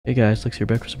Hey guys, Lex here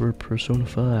back for Persona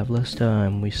 5. Last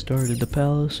time we started the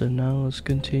palace and now let's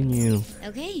continue.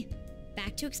 Okay,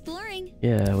 back to exploring.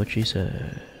 Yeah, what she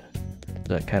said.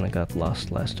 That kinda got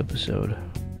lost last episode.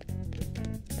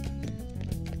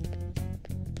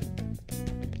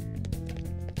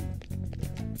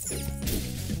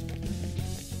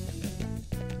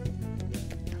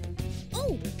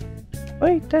 Oh!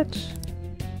 Wait, that's...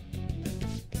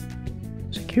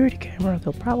 security camera.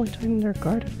 They'll probably tighten their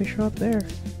guard if we show up there.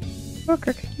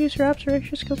 Booker, can you use your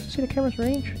observation skills to see the camera's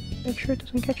range? Make sure it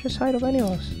doesn't catch the sight of any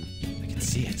of us. I can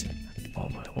see it. Oh,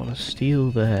 but I want to steal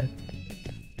that.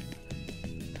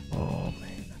 Oh,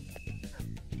 man.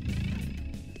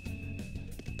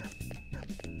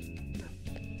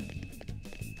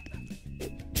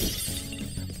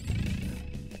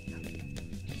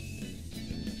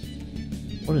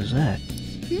 What is that?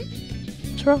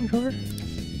 What's wrong, George?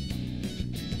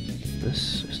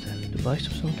 This is that a device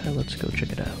of some kind. Let's go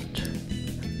check it out.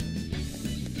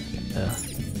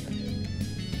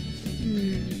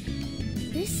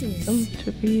 This is... Seems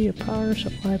to be a power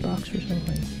supply box or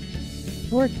something.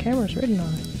 The word camera's written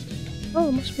on it. Oh,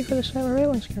 it must be for the cyber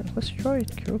surveillance camera. Let's destroy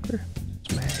it, Joker.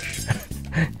 Smash.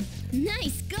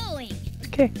 Nice going!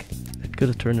 Kick. It could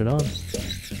have turned it on.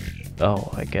 Oh,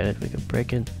 I get it. We could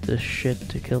break into this shit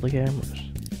to kill the cameras.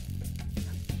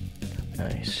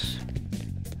 Nice.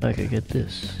 I could get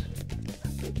this.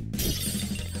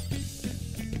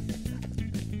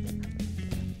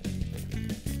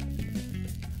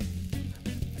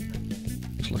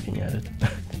 Just looking at it.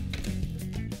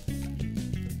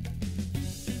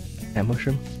 Ambush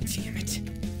him? Damn it.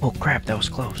 Oh crap, that was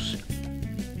close.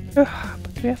 But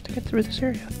we have to get through this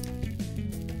area.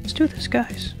 Let's do this,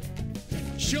 guys.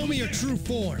 Show me your true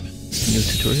form. New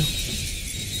tutorial?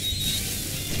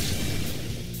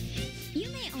 You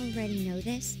may already know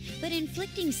this, but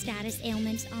inflicting status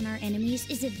ailments on our enemies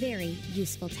is a very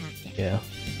useful tactic. Yeah.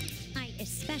 I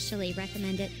especially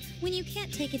recommend it when you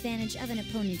can't take advantage of an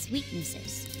opponent's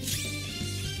weaknesses.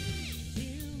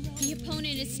 The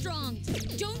opponent is strong.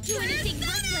 Don't do anything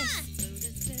reckless.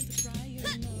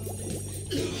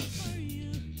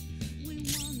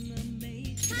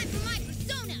 Time for my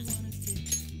persona.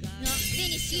 I'll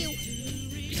finish you.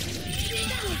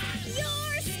 That was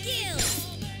your skill.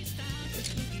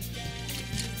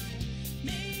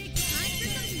 Time for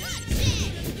some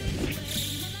bloodshed.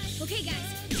 Okay, guys,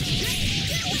 let's do it.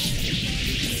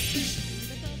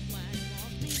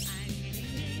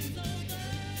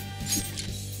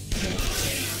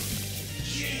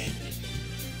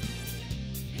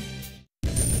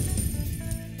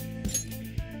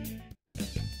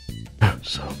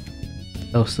 So,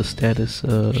 that was the status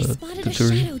I spotted a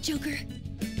tutorial. shadow, Joker.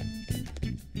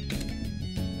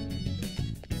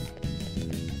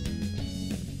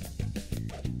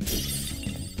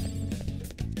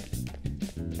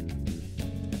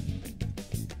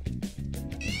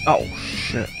 Oh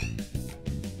shit.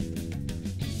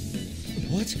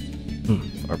 What?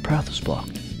 Our path is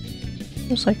blocked.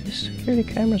 Looks like these security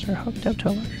cameras are hooked up to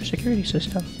a larger security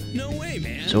system. No way,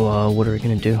 man. So, what are we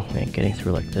gonna do? We ain't getting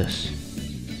through like this.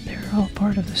 They're all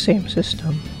part of the same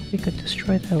system. We could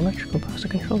destroy the electrical box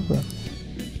that controls them.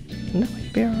 And that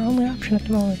might be our only option at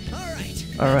the moment.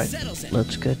 Alright,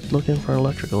 let's get looking for an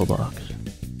electrical box.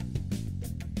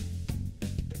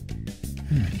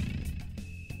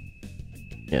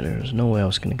 Yeah, there's no way I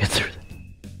was gonna get through that.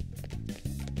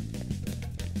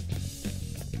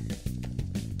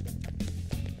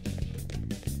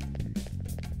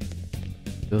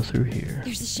 Go through here.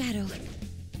 There's a shadow.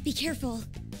 Be careful.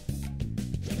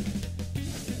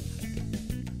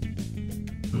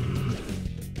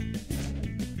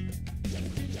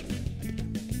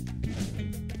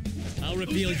 I'll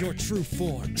reveal your true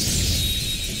form.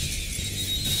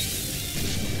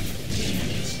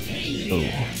 Oh,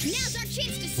 Now's our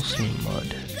chance to some strike.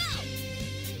 mud. Go!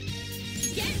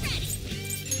 Get ready!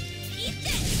 Eat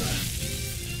this!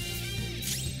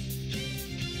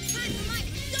 Time for my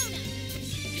persona!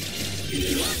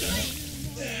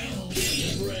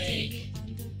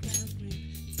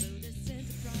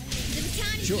 The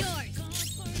baton is Sure. yours!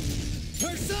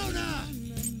 Persona!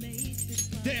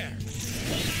 There.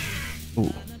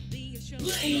 Ooh.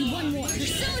 Only one more!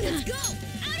 Persona! Go!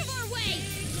 Out of our way!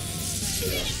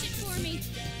 Finish it for me!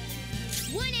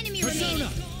 One enemy Persona!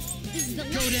 remaining! This is the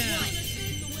last one!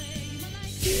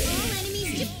 All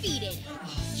enemies defeated!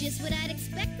 Just what I'd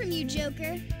expect from you,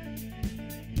 Joker.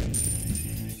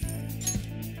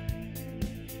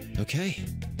 Okay.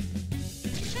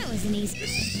 That was an easy...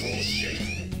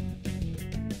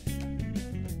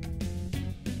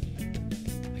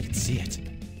 I can see it.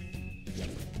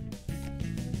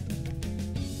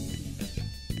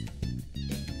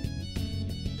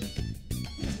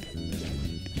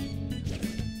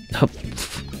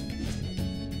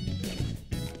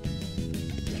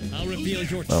 I'll reveal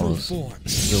your That true was form.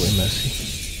 really messy.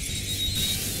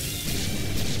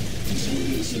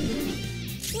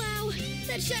 Wow,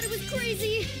 that shadow was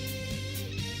crazy.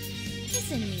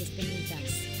 This enemy is beneath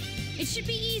us. It should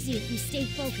be easy if we stay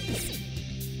focused.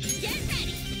 Get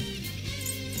ready.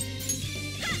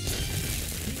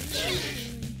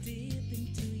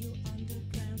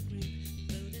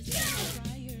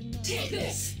 Take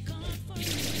this.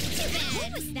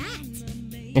 What was that?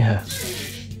 Yeah.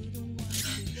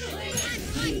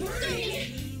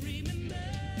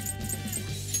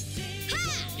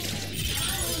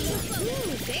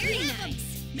 Ooh, very nice.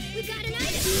 We got an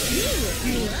item.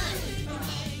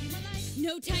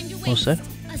 No time to waste. What's that?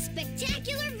 A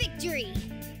spectacular victory.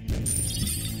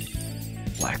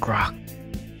 Black rock.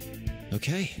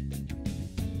 Okay.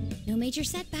 No major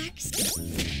setbacks.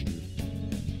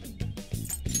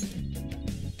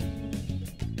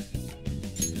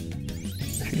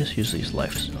 I should just use these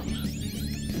life stones.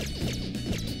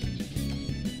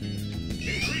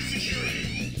 Increase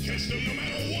security. Catch them no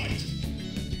matter what.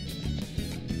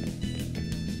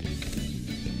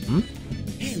 Hmm?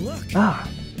 Hey, look. Ah.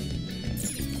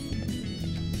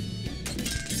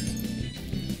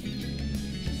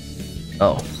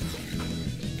 Oh.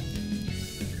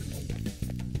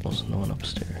 Wasn't no one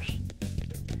upstairs.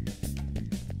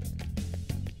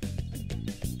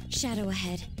 Shadow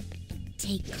ahead.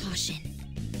 Take caution.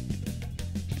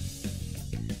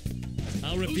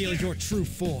 I'll reveal your true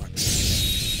form.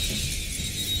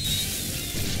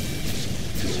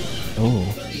 Oh.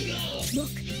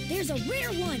 Look, there's a rare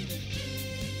one.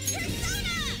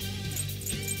 Persona!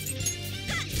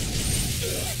 Ha!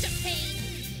 Such a pain.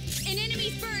 An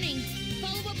enemy's burning.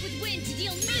 Follow up with wind to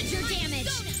deal major damage.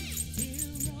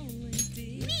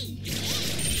 Me.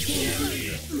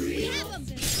 We have him.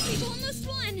 We've almost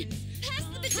won. Pass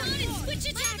the baton and switch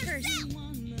attackers.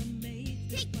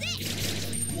 Take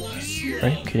this. Are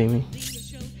you kidding me?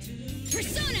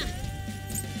 Persona!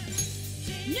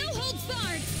 No holds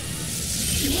barred!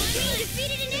 We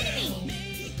defeated an enemy!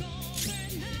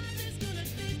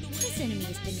 This enemy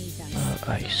is beneath us. It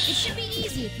Ice. should be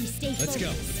easy if we stay Let's go.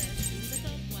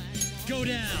 focused. Go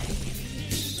down.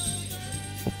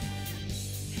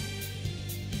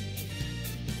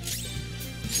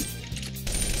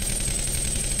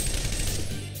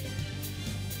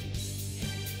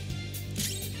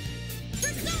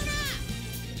 Persona!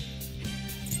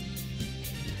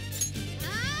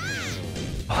 Ah!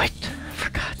 Oh, wait, I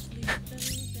forgot.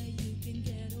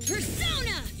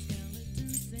 Persona!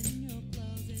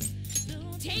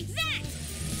 Take that!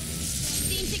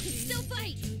 Seems it can still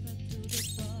fight.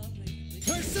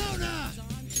 Persona!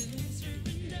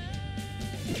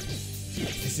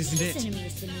 This isn't This it. enemy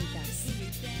is beneath us.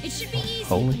 It should be easy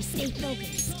Holy. if we stay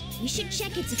focused. We should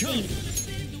check its affinity.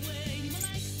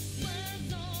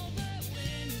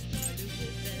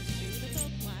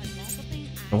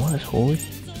 And what is holy?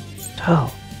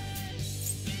 How?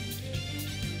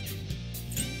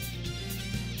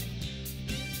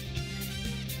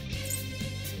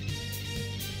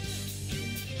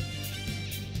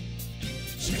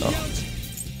 Oh.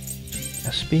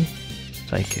 SP?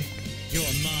 Psychic. You're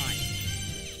mine.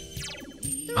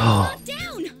 They're Oh. all locked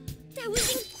down! That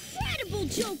was incredible,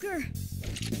 Joker!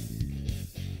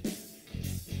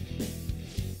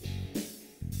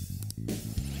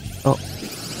 Oh.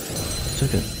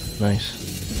 Took it. Nice.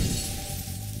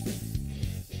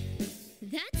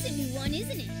 That's a new one,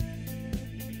 isn't it?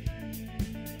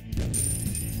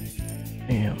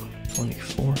 Damn.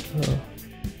 24. Oh.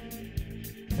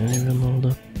 Ain't even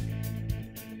load up.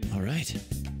 All right.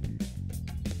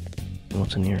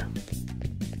 What's in here?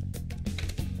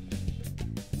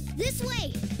 This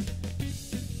way!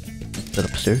 Is that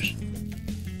upstairs?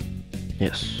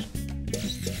 Yes.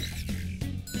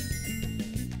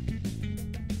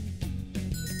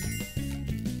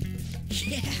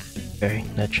 Yeah. Okay,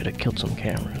 that should have killed some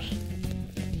cameras.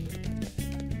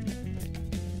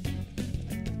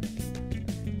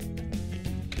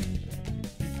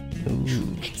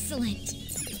 Ooh, Excellent!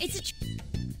 It's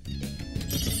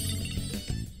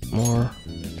a more.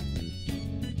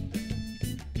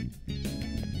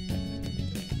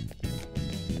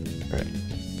 Alright.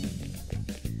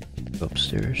 Go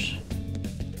upstairs.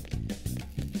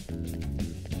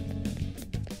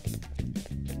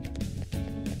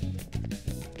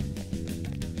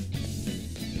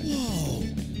 Whoa.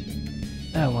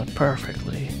 That went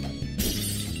perfectly.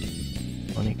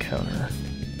 Money counter.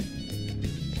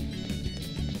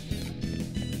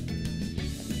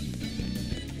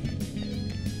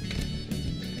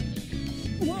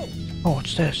 Whoa. Oh,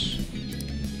 what's this?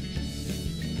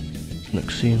 An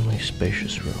exceedingly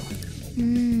spacious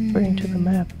room. According to the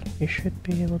map, you should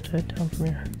be able to head down from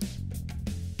here.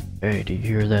 Hey, do you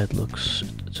hear that?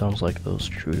 It sounds like those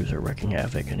intruders are wreaking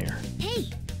havoc in here. Hey!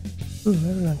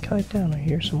 Everyone quiet down, I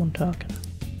hear someone talking.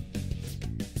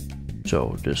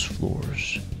 So, this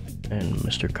floor's, and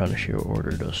Mr. Kaneshiro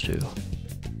ordered us to.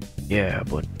 Yeah,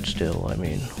 but still, I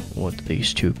mean, with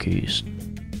these two keys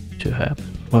to happen.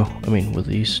 Well, I mean, with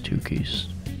these two keys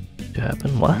to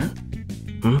happen, what?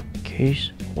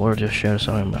 Keys? What are the shadows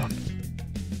talking about?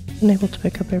 Unable to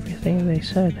pick up everything they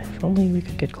said. If only we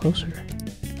could get closer.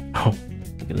 Oh,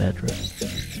 look at that drip.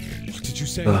 What did you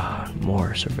say?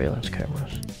 More surveillance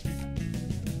cameras.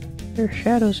 There are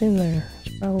shadows in there.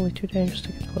 It's probably too dangerous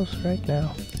to get close right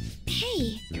now.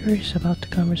 Hey! Curious about the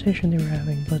conversation they were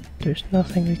having, but there's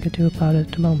nothing we could do about it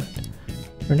at the moment.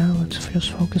 For now, let's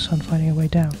just focus on finding a way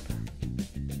down.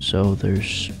 So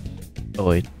there's... Oh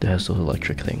wait, it has those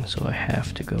electric things, so I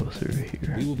have to go through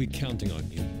here. We will be counting on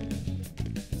you.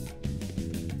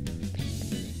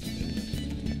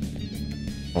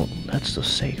 Oh, that's the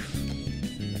safe.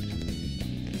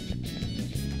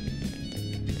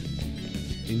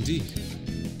 Indeed.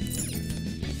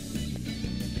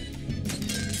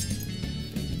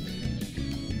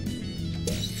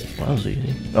 Well, that was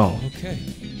easy. Oh, Okay.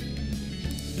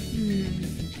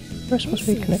 We're supposed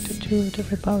to be connected to a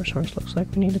different power source. Looks like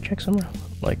we need to check somewhere.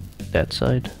 like that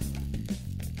side.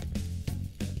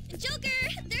 Joker!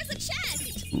 There's a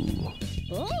chest! Ooh,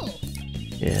 Oh!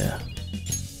 yeah.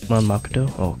 Come on,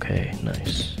 Makoto. Okay,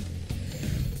 nice.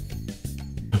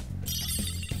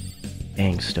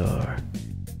 Gangstar.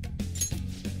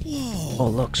 Whoa! Oh,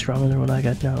 look, stronger than what I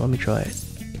got now. Let me try it.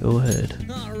 Go ahead.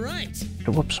 All right.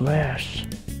 Whoop some ass.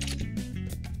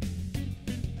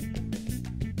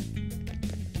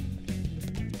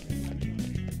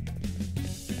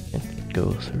 And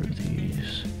go through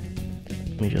these.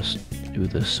 Let me just do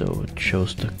this so it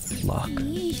shows the lock.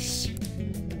 Yeesh.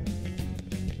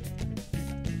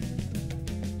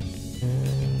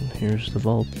 And here's the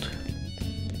vault.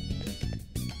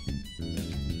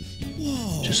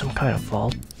 Whoa! Just some kind of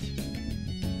vault.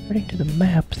 According to the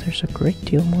map, there's a great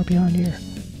deal more beyond here.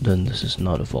 Then this is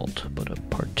not a vault, but a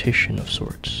partition of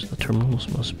sorts. The terminals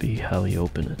must be how you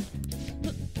open it.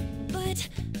 But...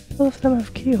 All of them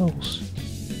have keyholes.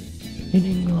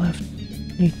 Meaning we'll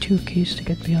need 2 keys to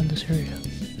get beyond this area.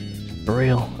 For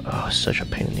real? Oh, such a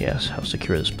pain in the ass how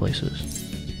secure this place is.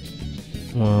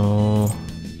 Well...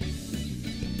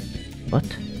 What?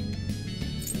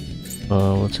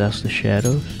 Let's ask the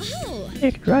shadows. Oh!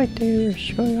 Yeah, right, they were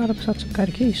showing out about some kind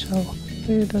of key, so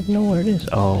we don't know where it is.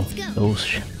 Oh, Let's go. those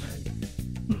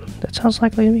That sounds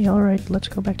likely to me. Alright, let's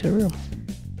go back to the room.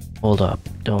 Hold up,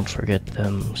 don't forget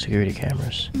them security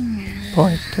cameras.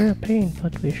 Point, they're a pain,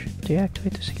 but we should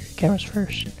deactivate the security cameras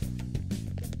first.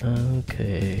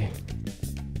 Okay.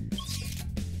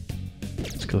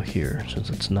 Let's go here, since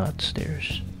it's not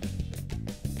stairs.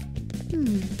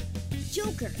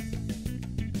 Joker!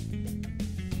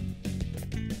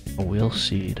 A wheel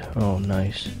seed. Oh,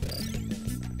 nice.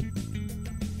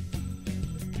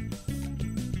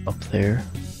 Up there.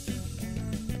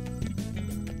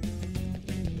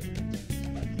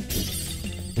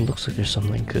 It looks like there's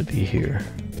something could be here.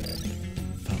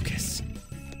 Focus.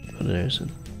 But there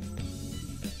isn't.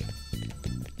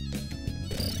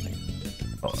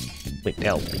 Oh, wait,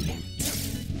 that'll be.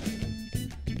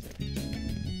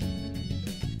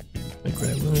 I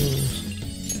grab those.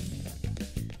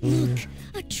 Look!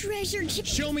 A treasure key!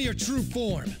 Show me your true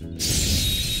form.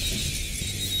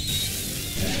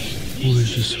 Who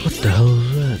is this? What the hell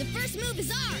is The that? first move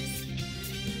is ours!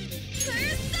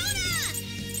 Persona!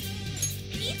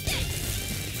 Eat this!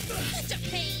 Such a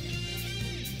pain!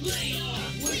 Lay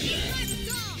off!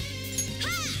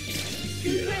 Ha!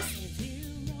 Impressive!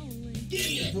 Give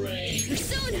me a break.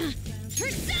 Persona!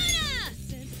 Persona!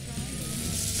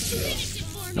 Finish it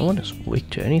for No me! one is weak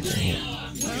to anything here.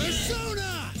 Persona!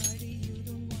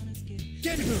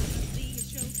 Get moved.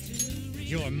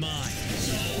 You're mine.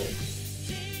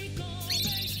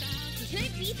 Can I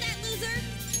beat that loser?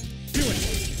 Do it.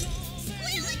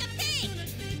 Squeal like a pig!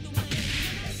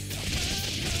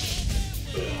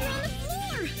 You're on the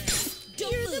floor!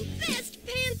 Don't You're move. The best,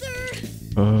 Panther!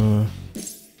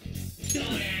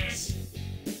 Dumbass.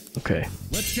 Okay.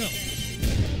 Let's go.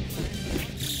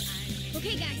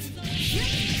 Okay, guys. Let's do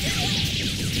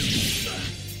it!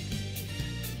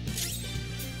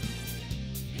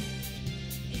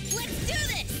 Let's do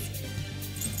this!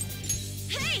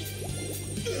 Hey!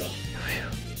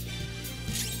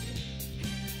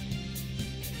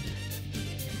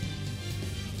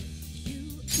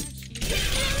 Get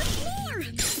on the floor!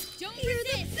 Don't You're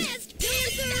the best,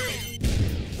 Panther!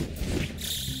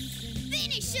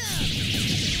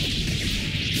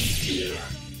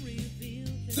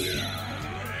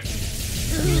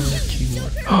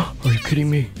 kidding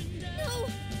me? No!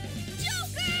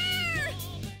 Joker!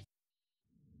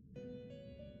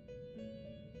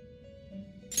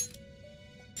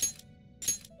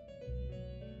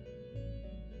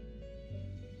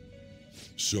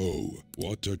 So,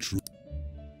 what a true...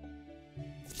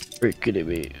 Are you kidding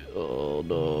me? Oh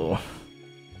no.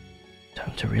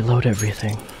 Time to reload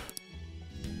everything.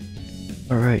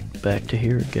 Alright, back to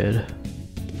here again.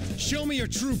 Show me your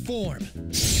true form.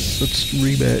 Let's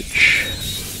rematch.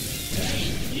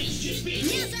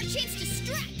 Now's our chance to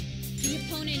strike! The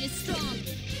opponent is strong.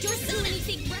 Don't do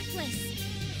anything reckless.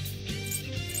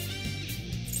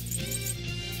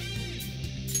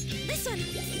 This one!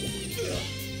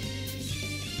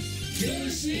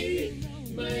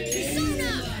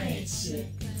 Persona!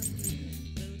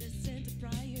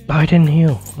 I didn't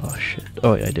heal. Oh shit.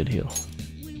 Oh yeah, I did heal.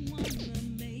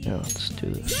 Yeah, let's do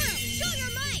this. Show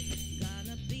your might!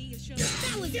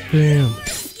 That was Damn.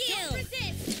 skill!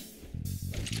 Resist!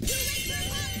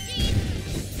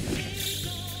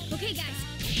 Okay, guys,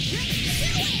 let's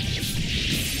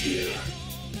do it!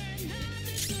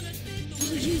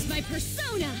 I'll use my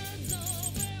persona!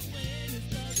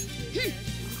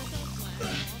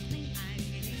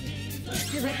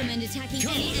 I recommend attacking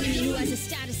any enemy who has a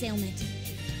status ailment.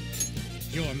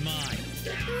 You're mine.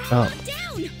 Oh. Locked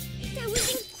down! That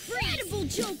was incredible,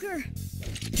 Joker!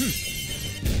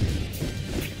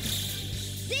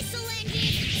 This'll end it!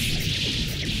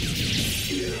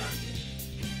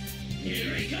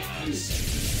 Here he comes!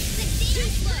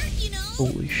 Succeed work, you know?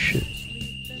 Holy shit.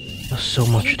 That's so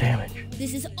much damage.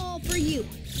 This is all for you.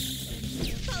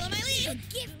 Follow my lead. The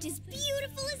gift is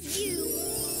beautiful as you.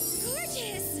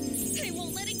 Gorgeous. I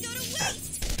won't let it go to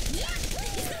waste.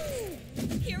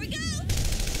 Here we go.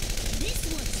 This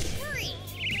one's free.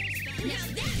 Now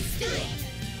that's style.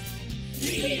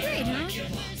 Pretty great, huh?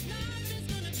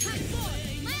 Time for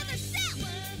my other self.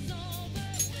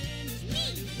 Me,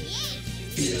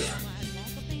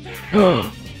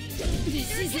 yeah. This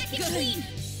isn't good.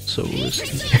 So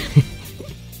risky.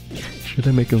 Should I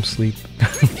make him sleep?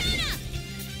 Enemy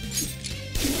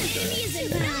is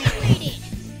annihilated.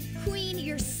 Queen,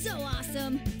 you're so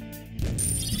awesome.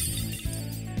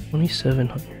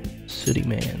 2700. City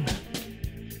man.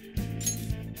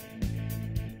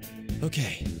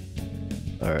 Okay.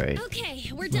 Alright.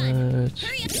 Okay, we're done. Let's...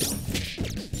 Hurry up.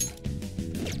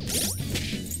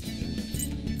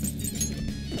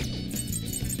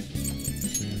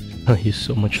 I used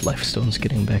so much life stones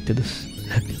getting back to this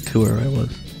to where I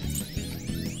was.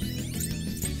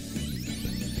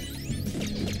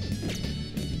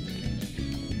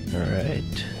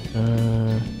 Alright.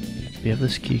 We have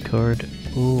this key card.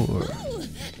 Or Ooh,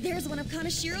 there's one of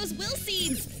Kaneshiro's will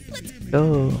seeds. Let's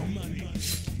go.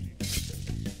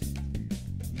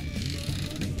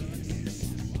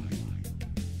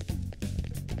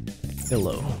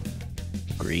 Hello.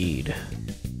 Greed.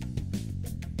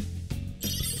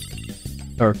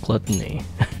 Or gluttony.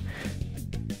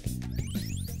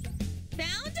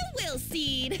 found a will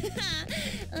seed.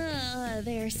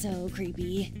 They're so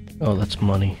creepy. Oh, that's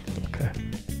money. Okay.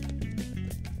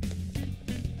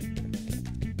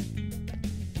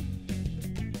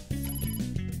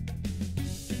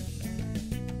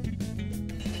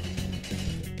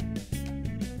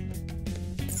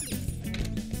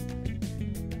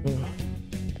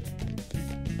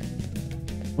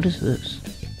 What is this?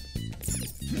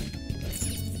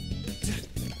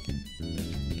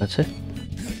 That's it?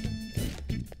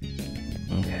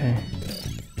 Okay.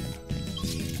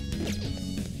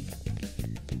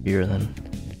 Here then.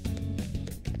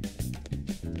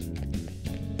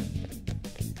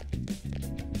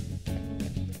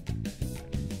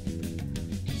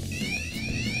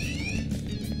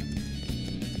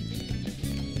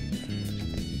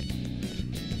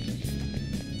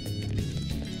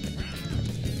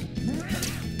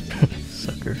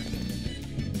 Sucker.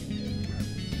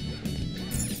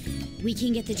 We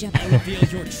can get the jump. Reveal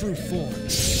your true form.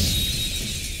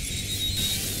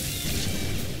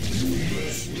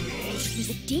 There's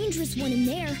a dangerous one in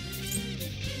there.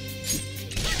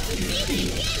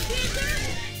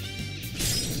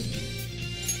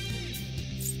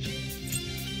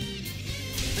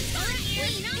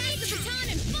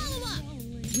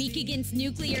 Weak against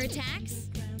nuclear attacks?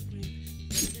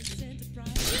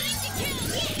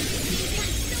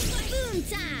 Boom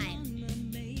time!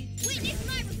 Witness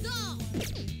my resolve!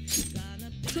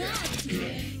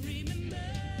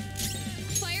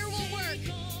 Fire won't work!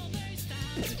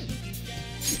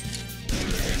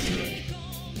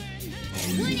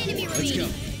 One enemy remaining! go.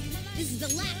 This is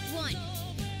the last one!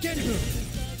 Get him!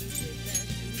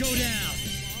 Go down!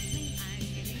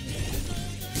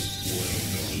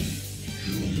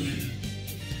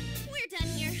 We're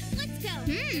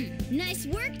Nice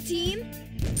work, team.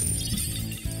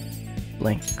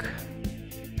 Link.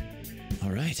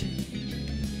 All right.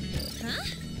 Huh?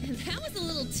 That was a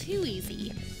little too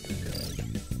easy.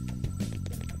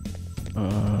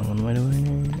 What am I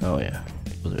doing? Oh yeah.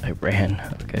 I ran.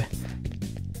 Okay.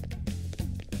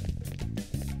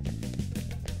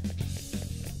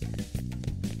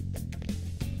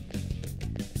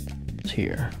 It's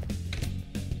here.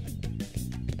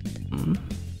 Hmm?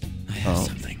 I have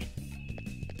something.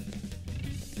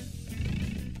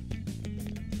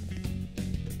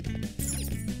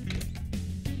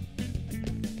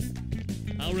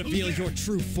 I'll reveal your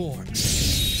true form.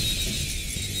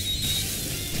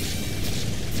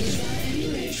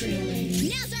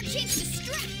 Now's our chance to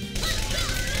strike! Let's go!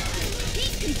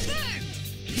 He's confirmed!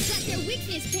 You got their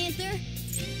weakness, Panther!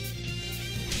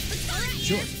 Alright,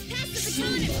 Sure. pass the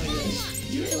baton and follow up!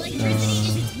 Electricity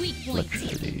is its weak point.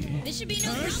 Electricity. This should be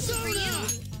no problem for you!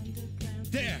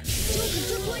 There. Joker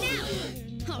took one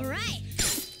out! Alright,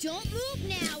 don't move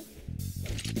now!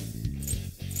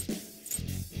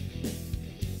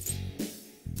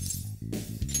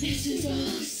 This is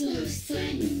all so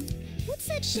sudden. What's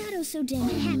that shadow so damn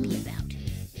happy about?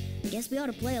 Guess we ought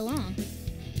to play along.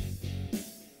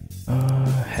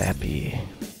 Happy.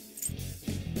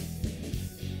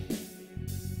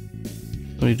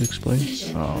 What need to explain?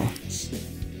 Oh.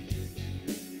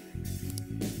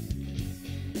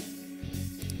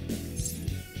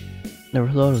 Never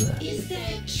thought of that. Is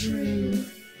that true?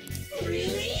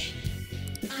 Really?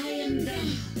 I am thou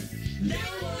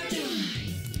or die.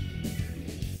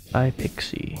 I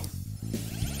Pixie.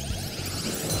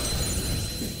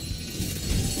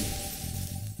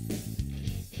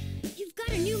 You've got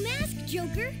a new mask,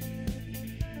 Joker!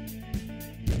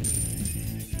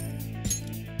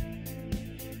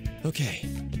 Okay.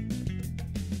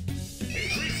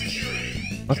 Increase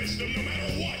security. Catch them no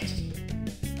matter what.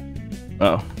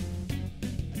 Oh.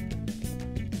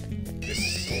 This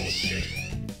is bullshit.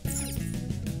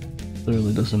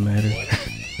 Literally doesn't matter.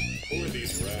 Who are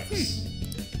these rats?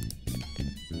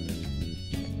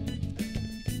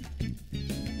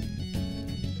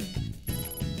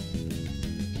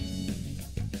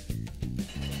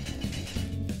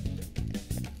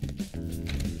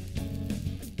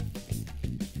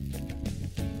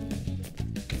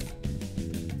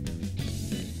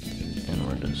 And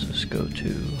where does this go to?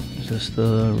 Is this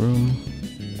the room?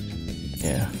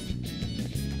 Yeah.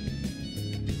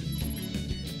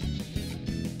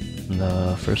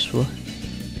 The first floor?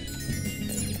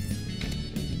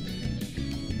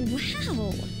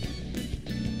 Wow!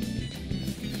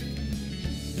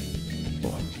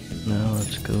 Cool. Now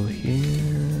let's go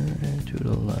here and to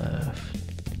the left.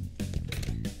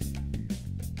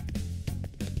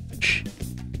 Shh.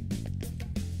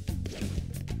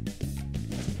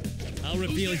 I'll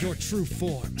reveal your true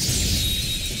form.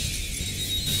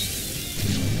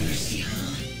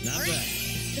 Not bad.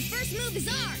 The first move is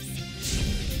ours!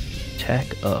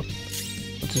 Attack up.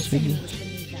 What's this mean? Enemies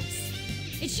beneath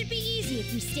us. It should be easy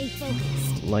if you stay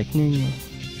focused. Lightning.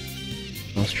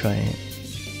 Let's try it.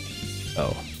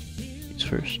 Oh, it's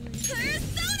first. Persona!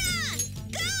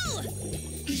 Go!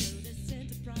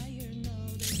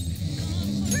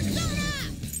 Persona!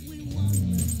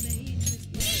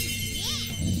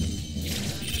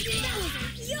 That was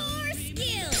pure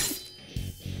skill!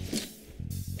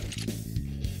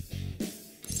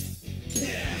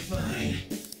 Yeah, fine.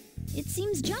 It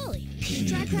seems jolly.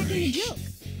 Try cracking a joke.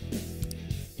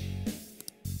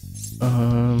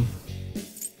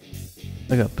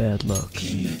 I got bad luck.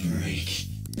 Give me a break.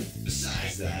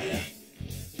 Besides that,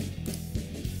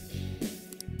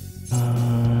 I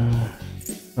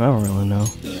don't really know.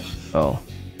 Oh.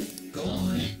 go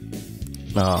on.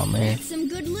 Oh man. Some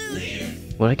good loot.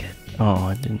 What'd I get? Oh,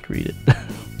 I didn't read it.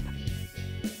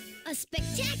 A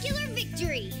spectacular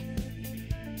victory.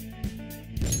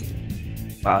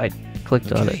 I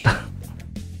clicked on it.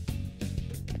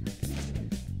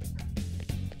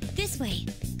 This way.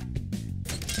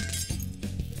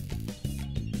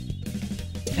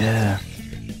 Yeah.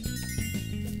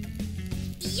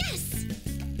 Yes!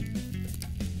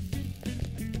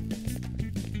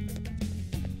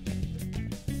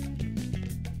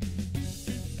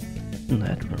 In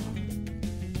that room.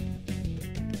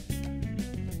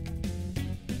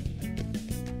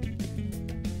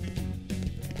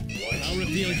 I'll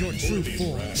reveal your true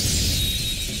form.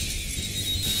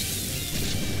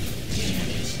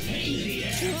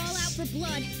 We're all out for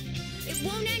blood. It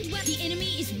won't end well. The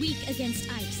enemy is weak against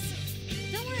ice.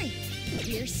 Don't worry,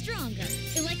 we're stronger.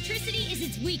 Electricity is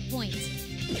its weak point.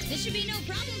 This should be no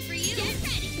problem for you. Get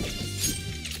ready!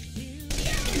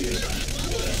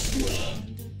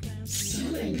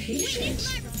 So impatient.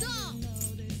 Witness my resolve!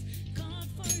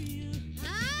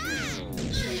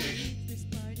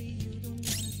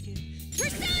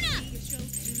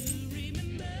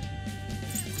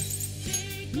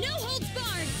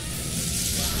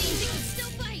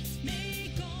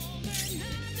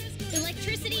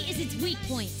 Electricity is its weak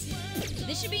point.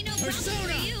 This should be no problem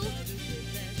Persona! for you.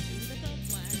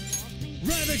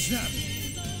 Ravage them!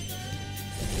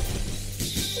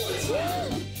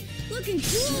 Looking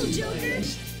cool, Joker.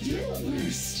 You're the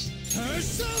worst.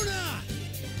 Persona!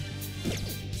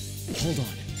 Hold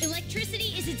on.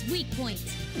 Electricity is its weak point.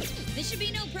 This should be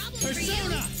no problem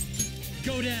Persona!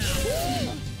 Go down! for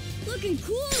you. Looking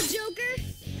cool, Joker.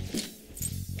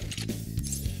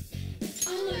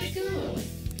 I'll let it go.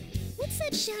 What's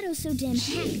that Shadow so damn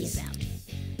happy about?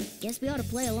 Guess we ought to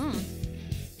play along.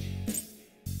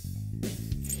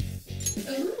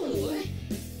 Ooh.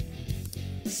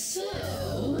 So.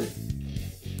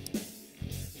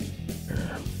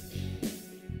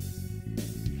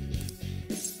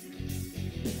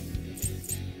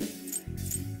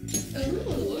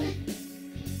 Ooh.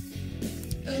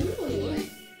 Ooh.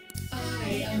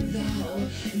 I am thou.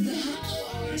 Thou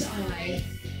art I.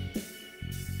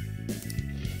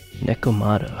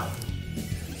 Nekomata.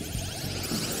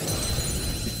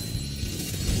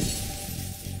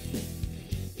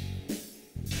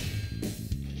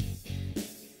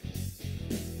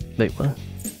 Wait, what?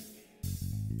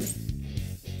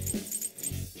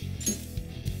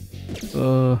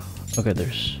 Okay,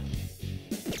 there's...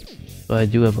 But I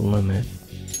do have a limit.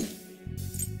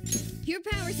 Your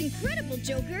power's incredible,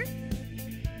 Joker.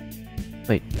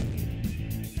 Wait.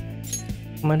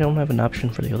 I don't have an option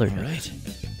for the other guy. Alright.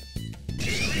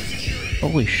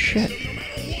 Holy shit.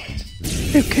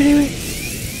 Are you kidding me?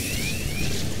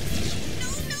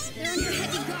 They're under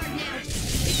heavy guard now.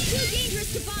 It's too dangerous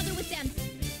to bother with them.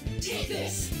 Take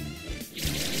this.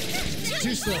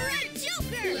 Too slow. Alright,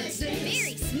 Joker.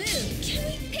 Very smooth.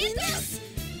 Hit this.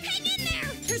 Hang in there.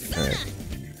 Persona. Alright.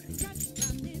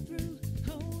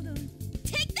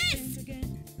 Take this.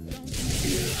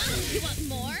 Oh, you want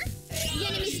more? The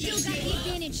enemy still got the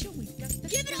advantage.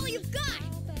 Give it all you've got.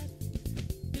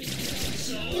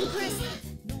 Impressive.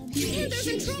 Panther's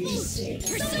in trouble.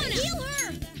 Persona, heal her.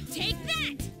 Take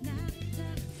that.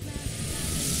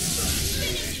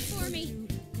 Finish it for me.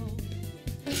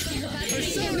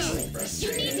 Persona!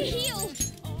 You need to heal.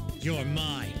 You're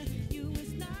mine.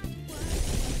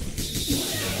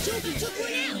 Joker took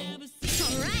one out.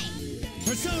 All right.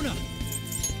 Persona!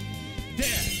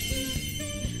 There!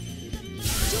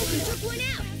 Joker took one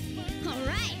out. All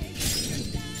right.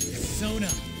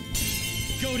 Persona!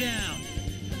 Go down!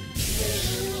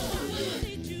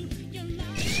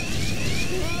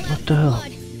 What the hell?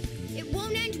 Blood. It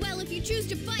won't end well if you choose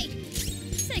to fight.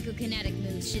 Psychokinetic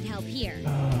moves should help here.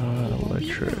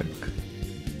 Electric.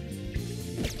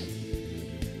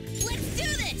 Let's do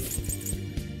this.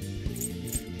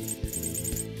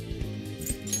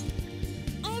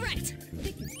 All right.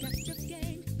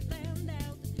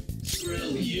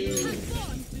 Screw you.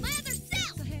 My other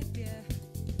self.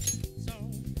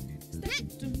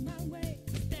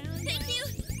 Thank you.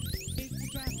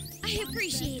 I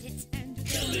appreciate it.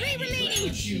 3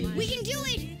 remaining. We can do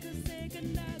it.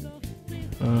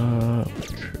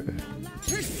 Electric.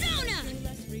 Persona.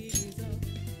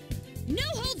 No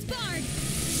holds barred.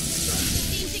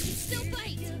 Seems it can still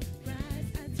bite.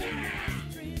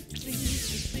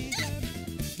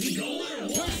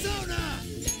 Persona!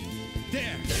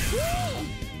 There!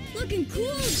 Woo! Looking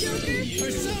cool, Joker.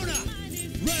 Persona!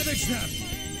 Ravage them!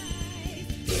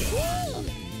 Woo!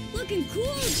 Looking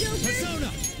cool, Joker.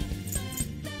 Persona!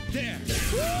 There!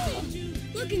 Woo!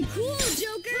 Looking cool,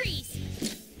 Joker. Freeze.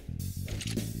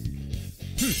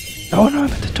 Oh no,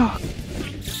 I'm at the top.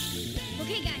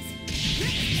 Okay, guys.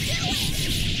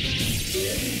 Let's do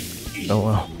it. Oh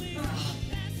well.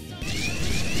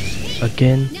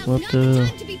 Again? Now's What not the the...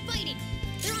 time to be fighting.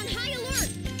 They're on high alert.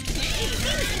 It's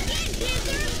again,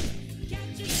 Panther.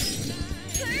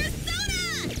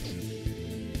 Persona!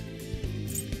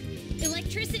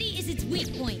 Electricity is its weak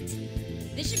point.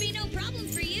 This should be no problem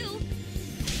for you.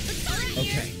 Persona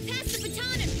here. Okay. Pass the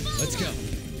baton and follow Let's go. up.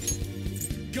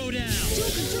 Go down!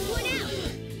 Joker took one out.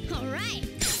 All right.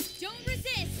 Don't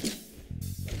resist.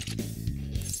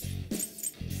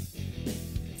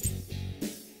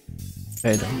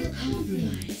 I don't. I'll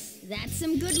compromise. That's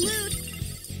some good loot.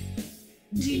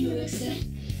 Do you accept?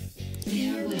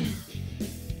 Farewell.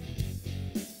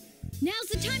 Now's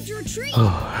the time to retreat.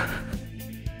 Oh.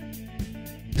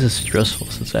 This is stressful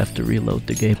since I have to reload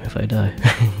the game if I die.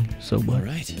 So what?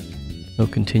 Alright. No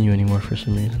continue anymore for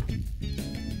some reason.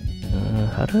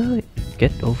 How do I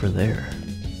get over there?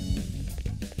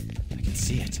 I can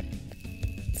see it.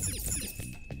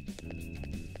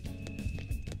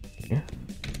 Here?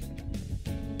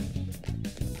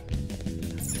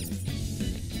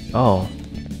 Oh.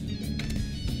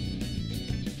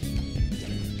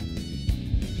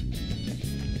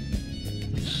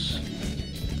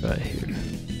 Right here.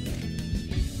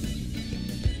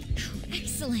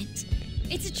 Excellent.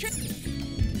 It's a trick.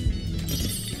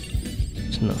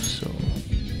 There's no soul.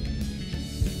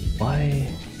 Why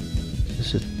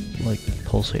is it like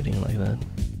pulsating like that?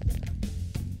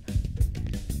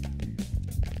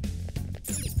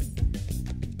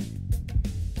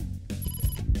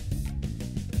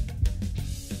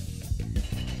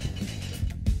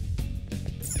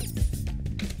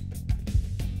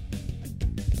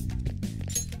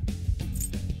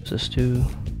 This do?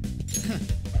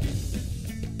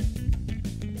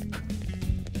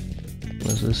 What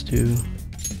does this do?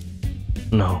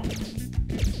 No.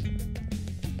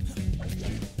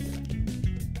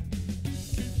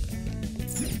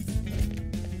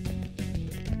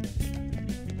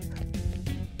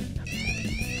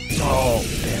 Oh,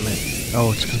 damn it.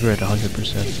 Oh, it's because we're at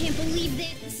 100%. I can't believe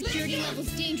that. The security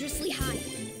level's dangerously high.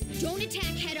 Don't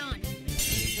attack head on.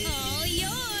 All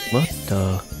yours. What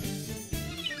the?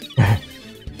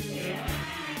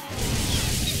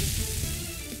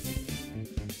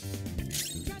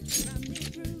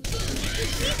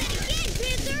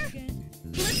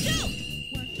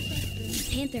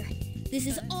 Panther, this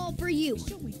is all for you.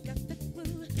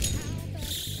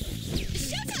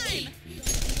 Showtime!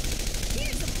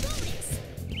 Here's a bonus!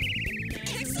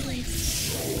 Excellent!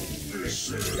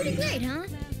 Pretty great, huh?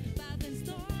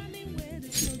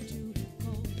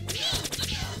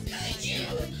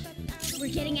 We're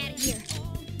getting at it here.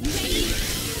 You ready?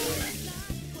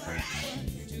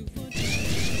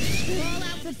 We're all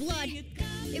out for blood.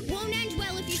 It won't end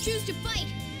well if you choose to fight.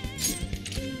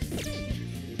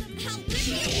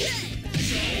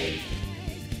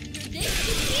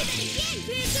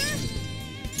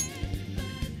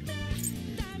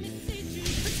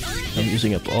 I'm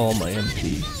using up all my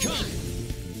MP.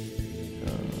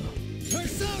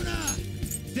 Persona!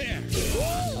 There!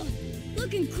 Cool!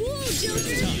 Looking cool,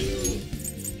 Joker!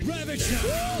 Ravage now!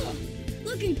 Cool!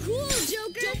 Looking cool,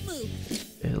 Joker! Don't move!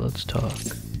 Okay, let's talk.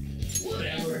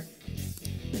 Whatever.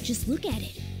 Just look at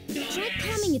it. Try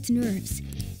calming its nerves.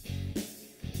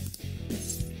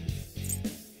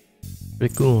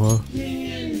 Pretty cool, huh?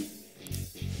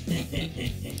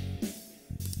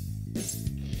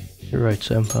 You're right,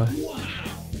 Senpai. Wow.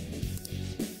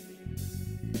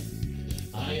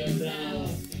 I am now.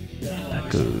 That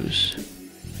goes.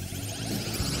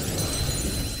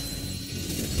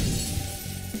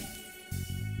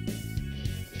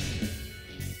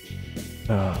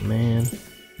 Oh man.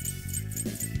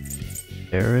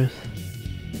 Aerith?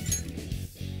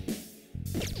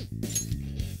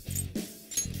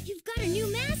 You've got a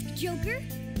new mask, Joker!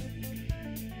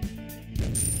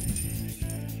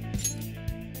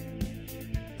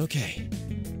 Okay.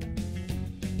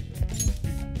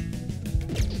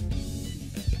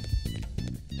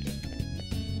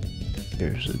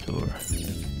 Here's the door.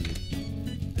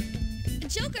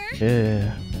 Joker!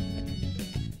 Yeah.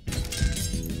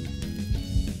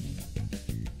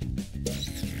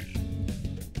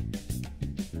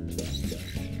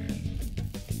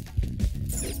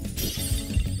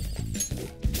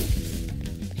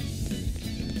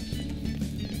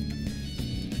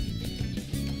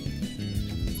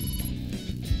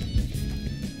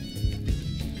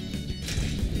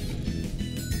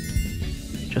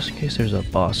 Just in case there's a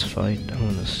boss fight, I'm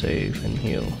gonna save and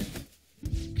heal.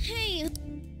 Hey!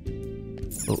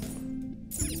 Oh,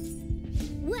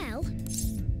 Well...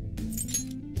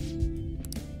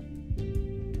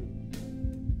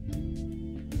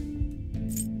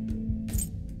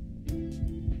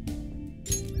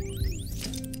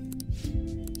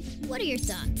 What are your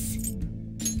thoughts?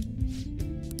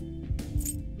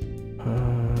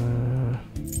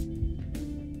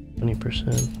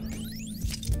 20%.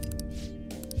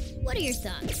 What are your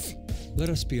thoughts? Let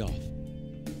us be off.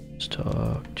 Let's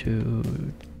talk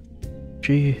to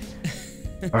G,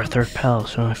 our third pal,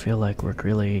 so I feel like we're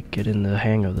really getting the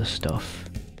hang of this stuff.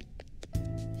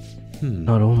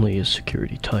 Not only is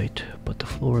security tight, but the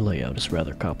floor layout is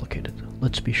rather complicated.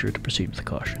 Let's be sure to proceed with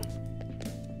caution.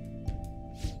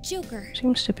 Joker.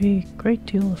 Seems to be a great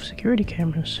deal of security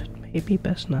cameras. It may be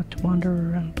best not to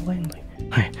wander around blindly.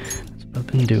 That's what I've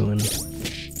been doing.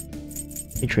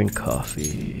 I drink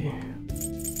coffee.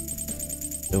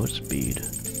 No speed.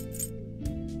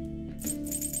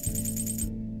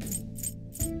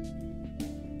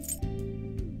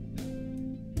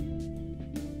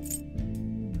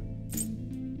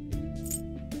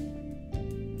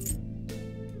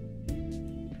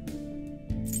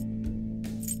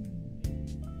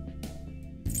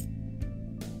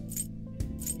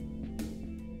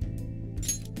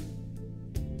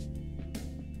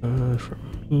 For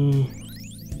me,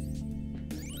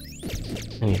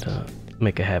 I need a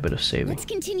Make a habit of saving. Let's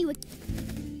continue with.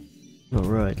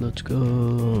 Alright, let's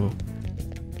go.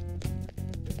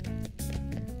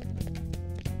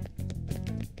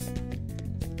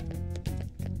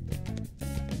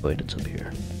 Wait, it's up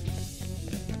here.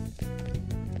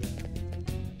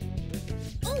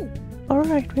 Oh,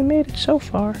 Alright, we made it so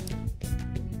far.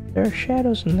 There are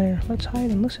shadows in there. Let's hide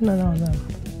and listen in on them.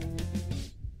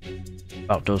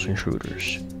 About those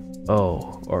intruders.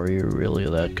 Oh, are you really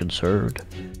that concerned?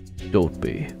 Don't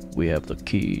be. We have the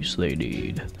keys they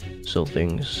need. So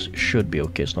things should be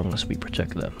okay as long as we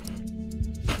protect them.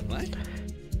 What?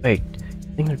 Wait,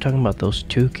 I think they're talking about those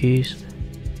 2 keys?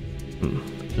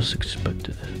 Just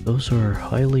expected. Those are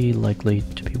highly likely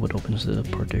to be what opens the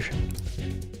partition.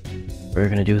 We're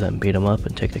gonna do that and beat them up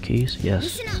and take the keys?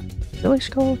 Yes. listen up. Billy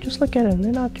Skull, just look at them.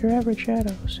 They're not your average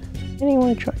shadows.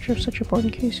 Anyone in charge of such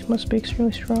important cases must be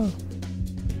extremely strong.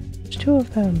 There's 2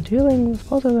 of them. Dealing with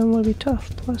both of them would be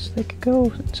tough. Plus, they could go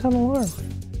and sound alarm.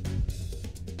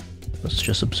 Let's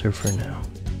just observe for now.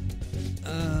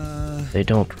 They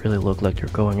don't really look like they're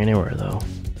going anywhere though.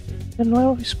 Then why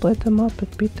don't we split them up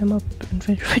and beat them up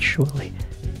individually?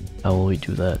 How will we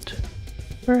do that?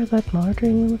 Where that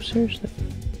monitoring room upstairs, the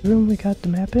room we got the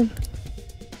map in?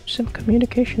 There's some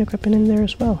communication equipment in there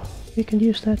as well. We can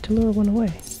use that to lure one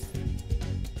away.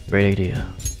 Great idea.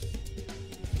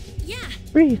 Yeah.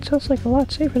 Agree, it sounds like a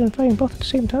lot safer than fighting both at the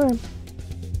same time.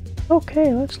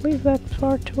 Okay, let's leave that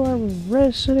part to our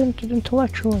resident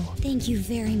intellectual. Thank you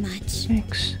very much.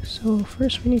 Thanks. So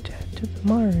first we need to head to the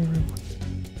monitoring room.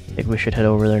 Think we should head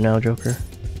over there now, Joker?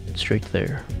 It's straight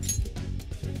there.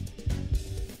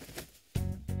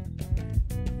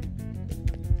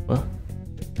 What?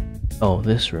 Oh,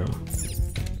 this room.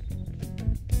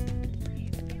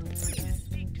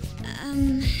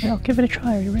 I'll give it a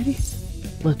try. Are you ready?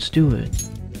 Let's do it.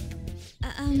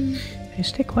 Hey,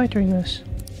 stay quiet during this.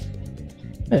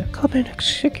 Come in,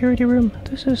 security room.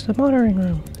 This is the monitoring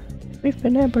room. We've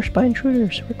been ambushed by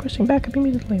intruders. Requesting backup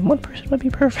immediately. 1 person would be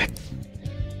perfect.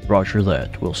 Roger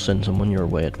that. We'll send someone your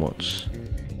way at once.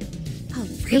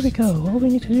 Here we go. All we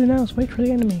need to do now is wait for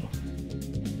the enemy.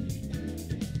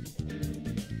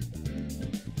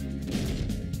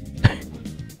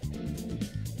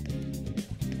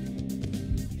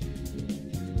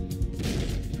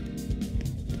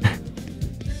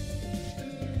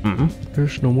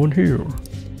 There's no one here.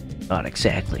 Not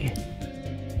exactly.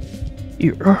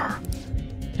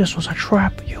 This was a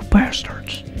trap, you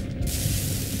bastards.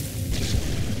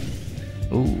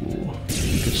 Ooh,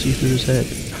 you can see through his head.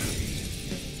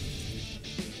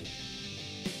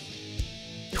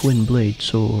 Twin blade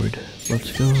sword.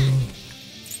 Let's go.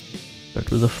 Start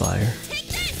with the fire.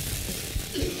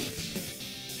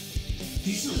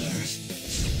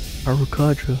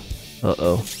 Arukadra.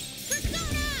 Uh-oh.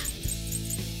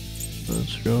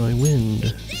 Let's try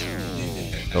wind.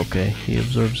 Okay, he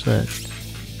absorbs that.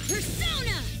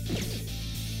 Persona!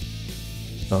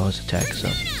 Oh, his attack's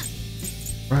up.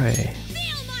 Right.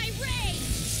 Feel my rage!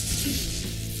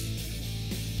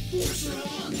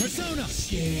 Persona!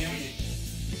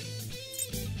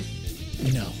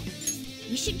 No.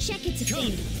 We should check its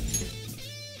affinity.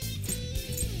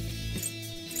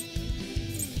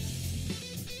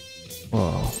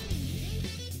 Wow.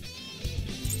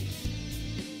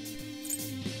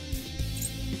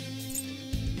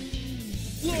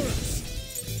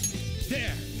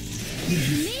 There!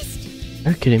 Missed?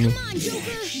 You're kidding me. Come on,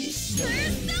 Joker!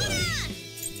 Persona!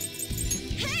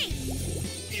 Hey!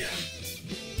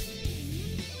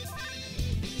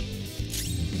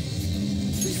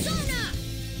 Persona!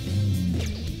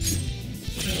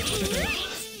 Great!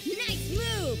 Nice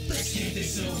move! Let's get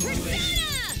this over with.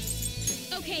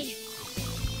 Persona! Okay,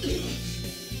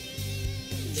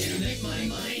 Damn it, my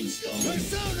mind's going.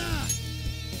 Persona!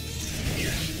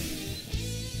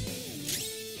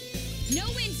 no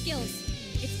wind skills.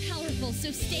 It's powerful,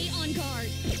 so stay on guard.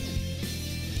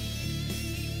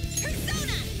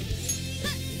 Persona!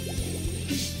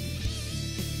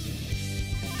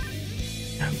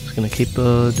 I'm just gonna keep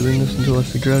doing this until I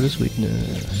figure out his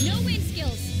weakness. No wind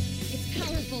skills. It's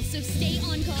powerful, so stay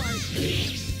on guard. Your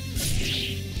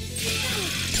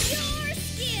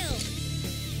skill.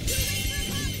 Too late for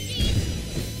apologies.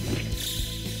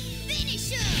 Finish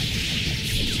him.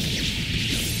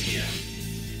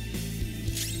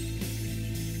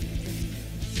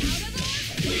 Out of order.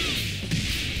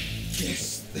 Guess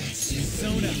that's it.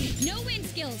 Persona! No wind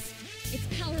skills. It's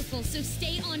powerful, so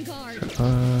stay on guard.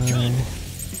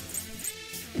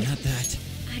 Not that.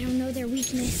 I don't know their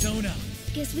weakness. Persona!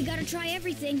 Guess we gotta try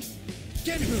everything.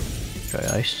 Genbu! Try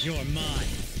ice. You're mine.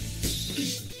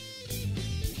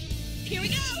 Here we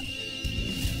go.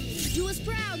 Do us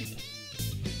proud.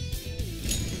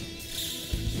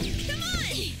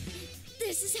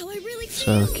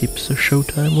 So keeps the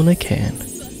showtime when I can.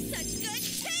 Such good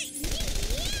taste!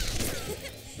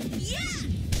 Yeah!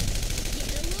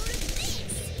 Get a load of this!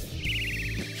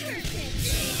 Perfect!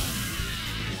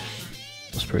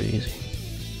 That's pretty easy.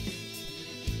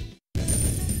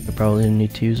 I probably didn't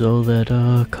need to use all that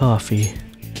coffee.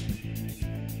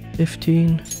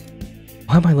 15.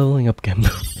 Why am I leveling up again?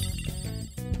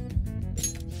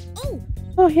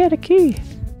 Oh, he had a key.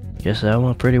 Guess that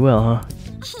went pretty well, huh?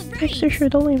 Alright! Make sure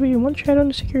to only be one shot on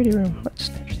the security room. Let's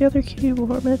snatch the other key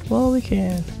while we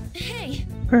can. Hey!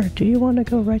 Bert, do you want to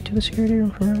go right to the security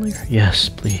room from earlier? Yes,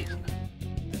 please.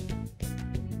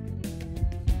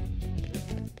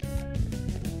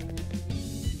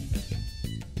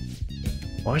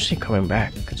 Why is he coming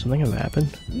back? Could something have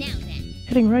happened? Now then.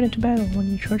 Heading right into battle when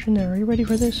you charge in there. Are you ready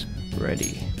for this?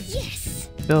 Ready. Yes!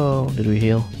 Go. Did we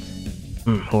heal?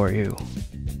 Who are you?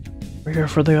 We're here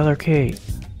for the other key.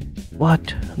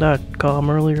 What? That calm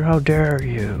earlier? How dare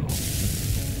you?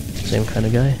 Same kind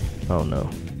of guy? Oh no.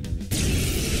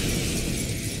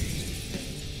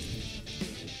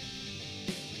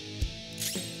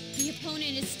 The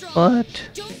opponent is strong. What?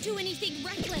 Don't do anything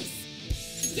reckless.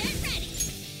 Get ready!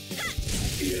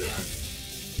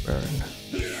 Burn.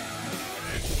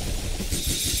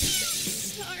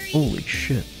 Sorry. Holy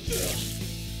shit.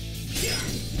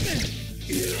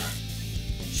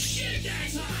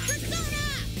 Persona!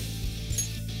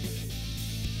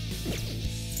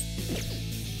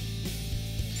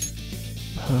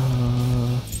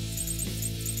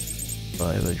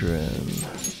 Five adrenaline.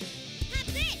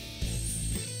 That's it!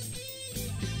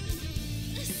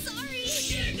 Sorry!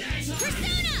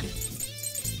 Persona!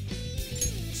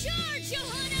 Charge,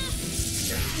 Johanna!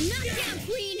 Knockdown,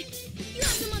 Queen! You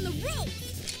have them on the rope!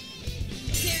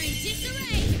 They're in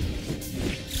disarray!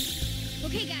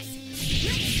 Okay, guys,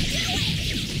 let's do it!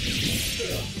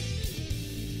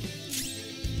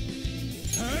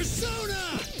 Persona!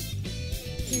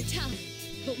 They're tough,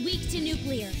 but weak to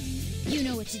nuclear. You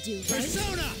know what to do, right?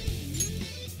 Persona!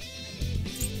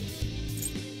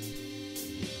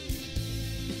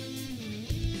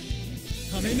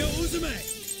 Kame no Uzume!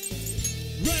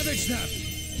 Ravage them!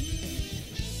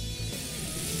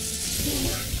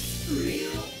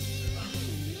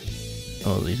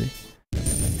 Oh, easy.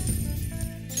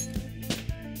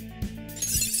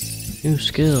 New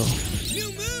skill.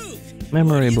 New move!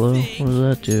 Memory blow. What does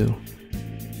that do?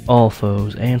 All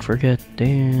foes and forget.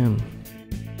 Damn.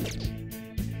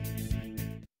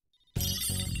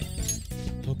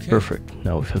 Okay. Perfect.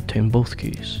 Now we've obtained both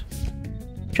keys.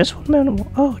 Just one moment.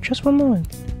 Oh, just one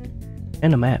moment.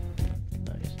 And a map.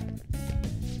 Nice.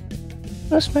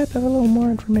 This map have a little more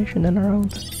information than our own.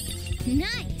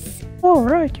 Nice! Oh,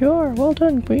 right, you are. Well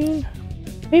done, Queen.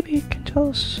 Maybe you can tell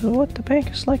us what the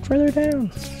bank is like further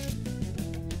down.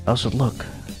 How's it look?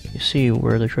 You see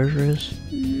where the treasure is?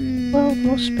 Well, the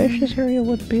most spacious area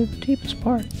would be the deepest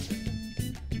part.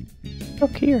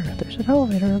 Look here, there's an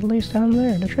elevator that leads down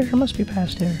there. The treasure must be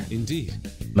past there. Indeed.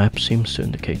 Map seems to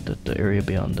indicate that the area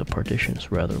beyond the partition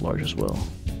is rather large as well.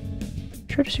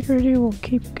 Sure, security will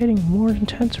keep getting more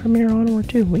intense from here onward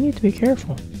too. We need to be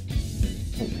careful.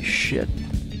 Holy shit.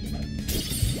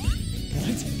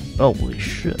 What? Holy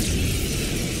shit.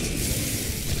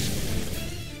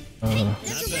 That's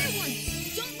a rare one!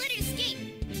 Don't let it escape!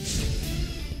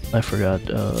 I forgot,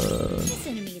 This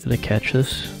enemy is did I catch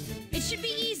this? It should be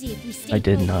easy if we stay I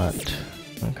did focused.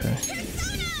 not. Okay.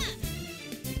 Persona!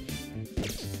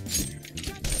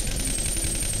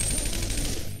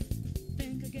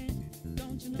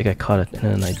 I think I caught it and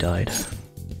then I died.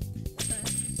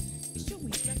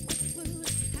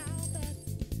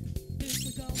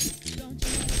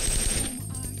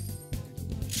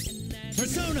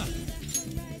 Persona!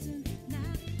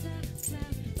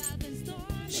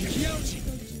 Shikioji!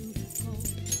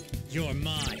 You're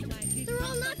mine! They're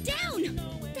all knocked down!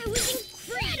 That was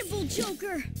incredible,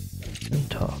 Joker! And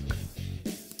talk.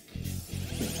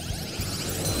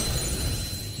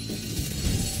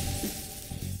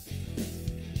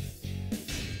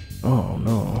 Oh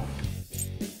no.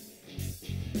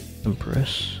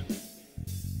 Empress.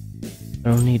 I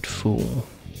don't need fool.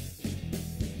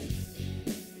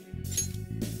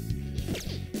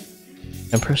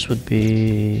 Empress would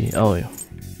be... oh, I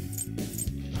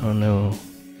don't know.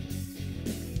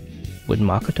 Would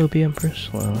Makoto be Empress?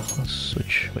 Well, let's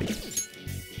switch. Wait.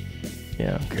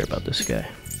 Yeah, I don't care about this guy.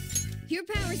 Your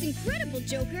power's incredible,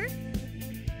 Joker!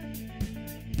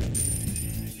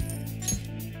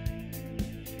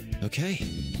 Okay.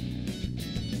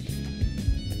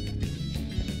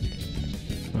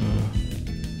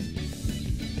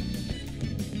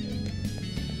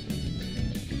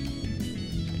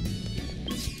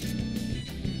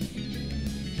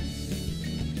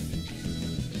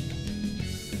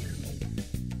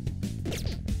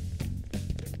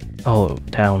 Oh,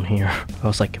 down here. I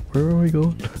was like, where are we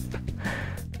going?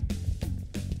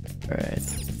 Alright.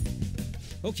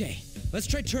 Okay, let's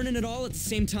try turning it all at the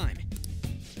same time.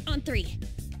 On 3.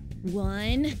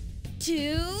 1,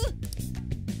 2.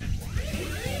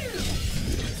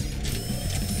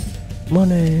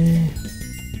 Money!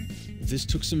 This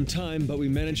took some time, but we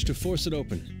managed to force it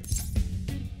open.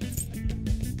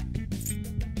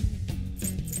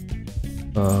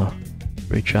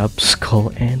 Great job,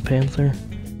 Skull and Panther.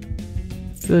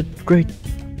 Good, great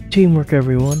teamwork,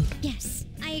 everyone. Yes,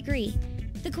 I agree.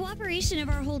 The cooperation of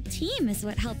our whole team is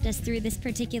what helped us through this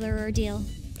particular ordeal.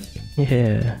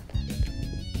 Yeah.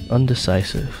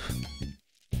 Undecisive.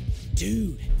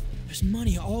 Dude, there's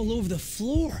money all over the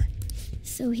floor.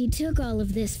 So he took all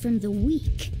of this from the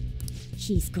weak.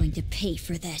 He's going to pay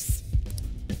for this.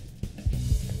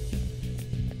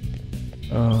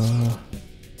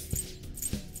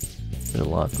 A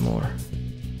lot more.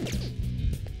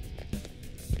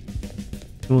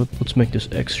 Well, let's make this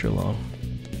extra long.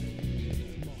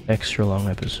 Extra long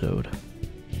episode.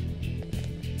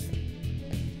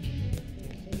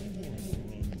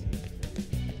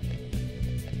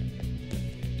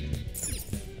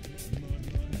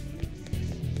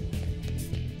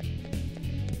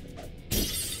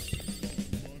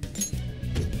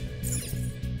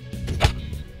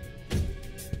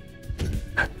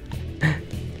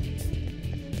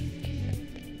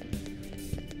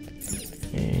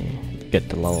 Get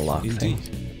the level lock thing.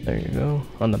 There you go,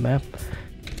 on the map,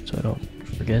 so I don't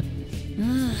forget.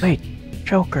 Wait,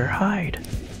 Joker, hide.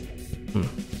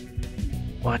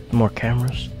 What, more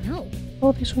cameras? No.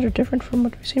 Oh, these ones are different from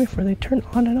what we've seen before. They turn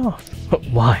on and off.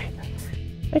 Why?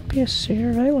 Might be a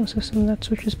surveillance system that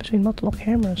switches between multiple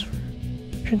cameras for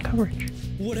efficient coverage.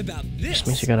 What about this? Just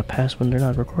means you gotta pass when they're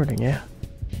not recording, yeah?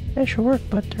 It should work,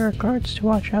 but there are guards to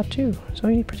watch out too, so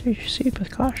you need to proceed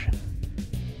with caution.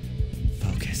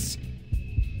 Focus.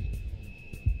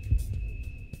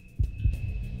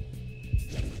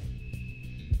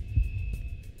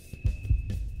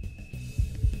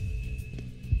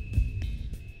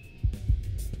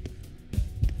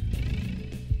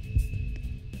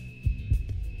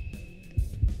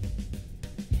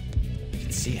 I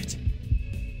can see it.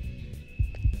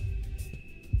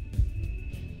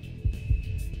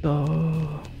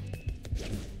 Oh.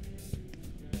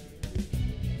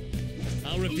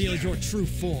 I'll reveal your true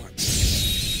form.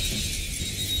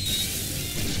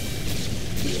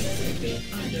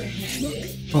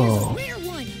 Oh. Rare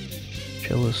one.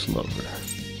 Jealous lover.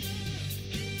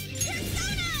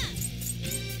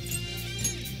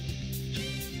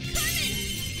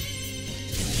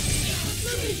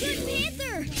 Good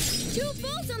Panther! 2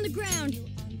 falls on the ground.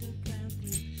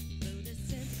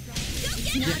 Don't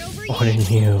get not over What in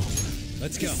you?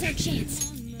 Let's go. This is our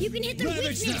chance. You can hit their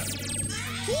Ravage weakness.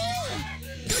 Ooh,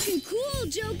 looking cool,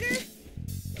 Joker.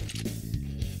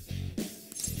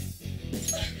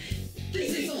 This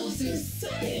is all so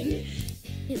sudden.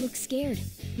 It looks scared.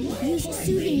 Use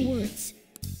soothing words.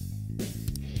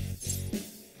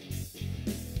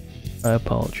 I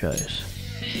apologize.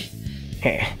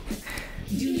 Heh.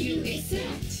 Do you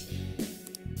accept?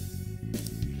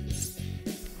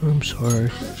 I'm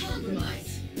sorry. I'll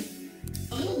compromise.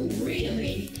 Oh,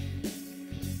 really?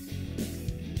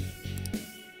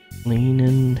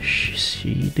 Leanin'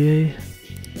 Shide.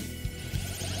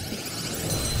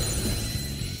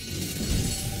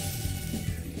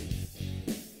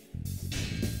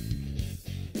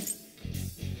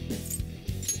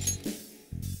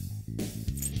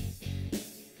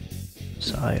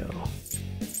 Sayo.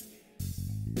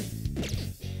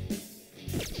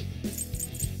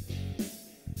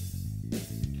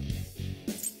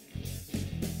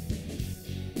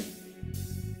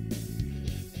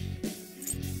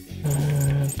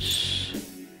 Let's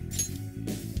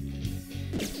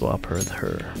swap her with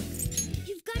her.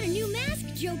 You've got a new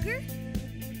mask, Joker.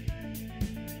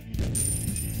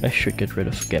 I should get rid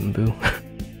of Gembu.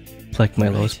 It's like my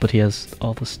lowest, but he has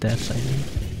all the stats I need.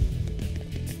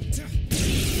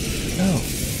 No.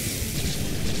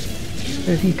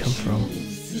 Where did he come from?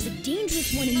 There's a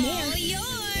dangerous one in there. All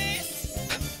yours.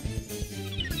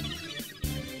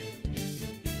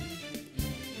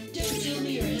 Don't tell me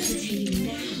you're hesitating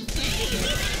now.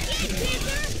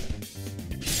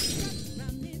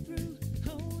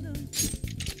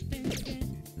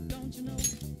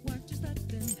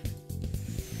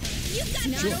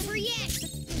 Not over yet.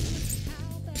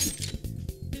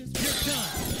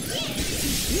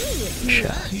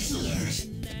 Shot.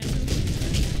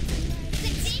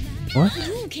 What? Are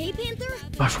you okay, Panther?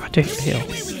 Oh, I forgot to heal. Get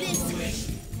away with this.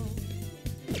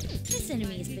 This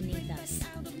enemy is beneath us.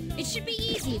 It should be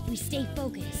easy if we stay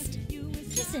focused.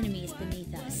 This enemy is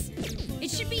beneath us.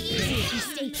 It should be easy if we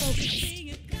stay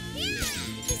focused.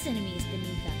 This enemy is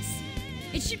beneath us.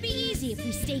 It should be easy if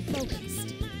we stay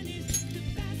focused.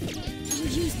 I'll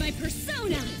use my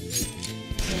persona!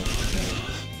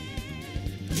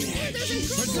 There's a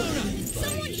cripple!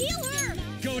 Someone heal her!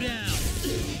 Go down!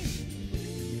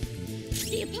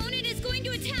 The opponent is going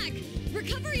to attack!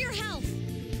 Recover your health!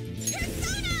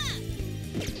 Persona!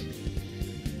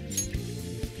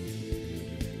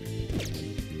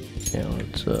 Yeah,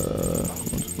 let's,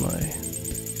 what's my...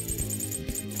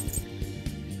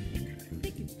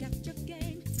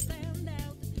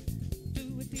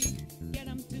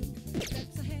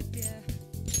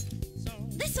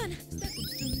 This one!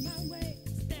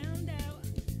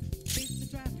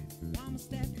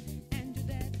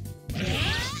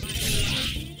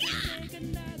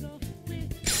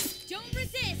 Don't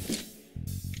resist!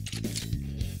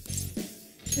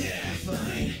 Yeah,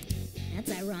 fine.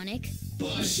 That's ironic.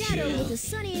 A shadow with a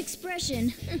sunny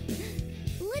expression.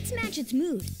 Let's match its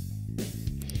mood.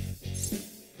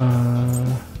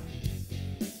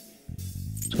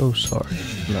 So sorry.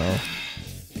 No.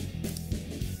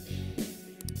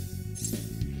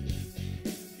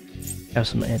 Have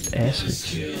some acid.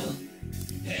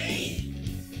 Hey,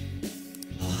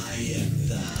 I am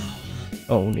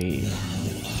thou. Oni.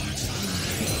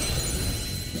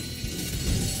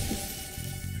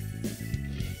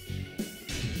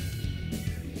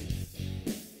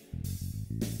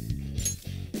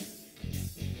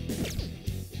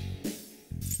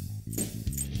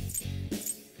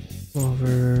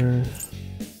 Over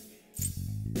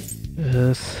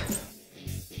this.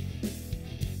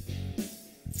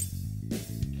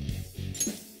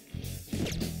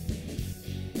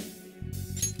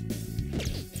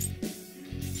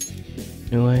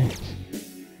 Anyway,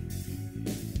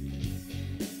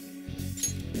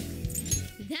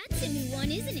 That's a new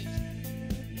one, isn't it?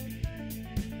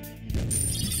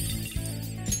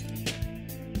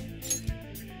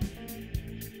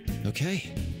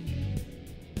 Okay.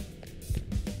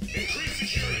 Increase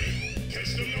security.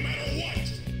 Catch them no matter what.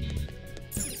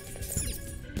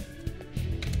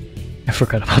 I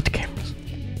forgot about the cameras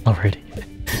already.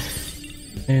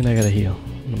 And I gotta heal.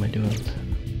 What am I doing?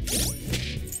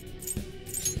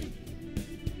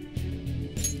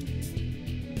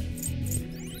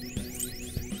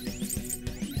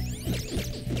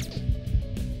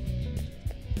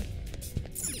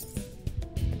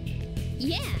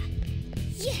 Yeah.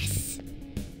 Yes.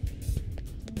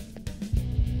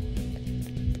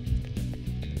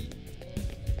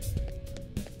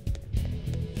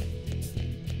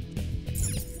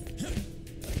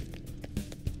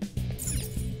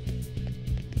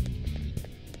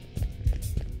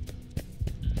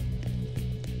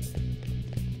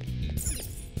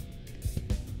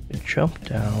 Jump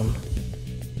down.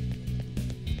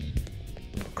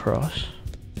 Across.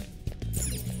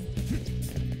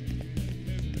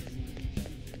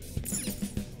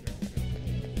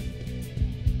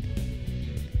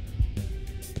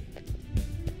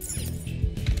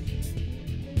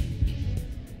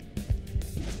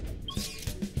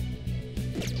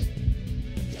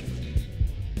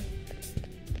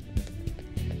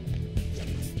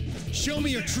 Show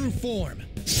me your true form.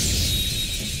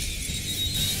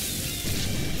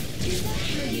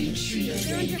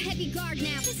 They're under heavy guard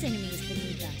now. This enemy is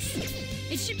beneath us.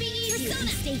 It should be easy if we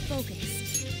stay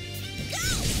focused. Go!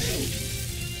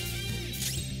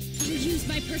 I'll use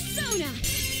my persona!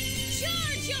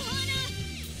 Charge, Johanna!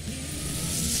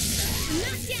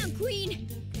 Knockdown, Queen!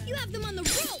 You have them on the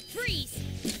rope! Freeze!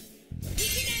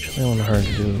 I want her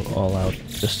to do all out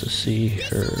just to see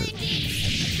her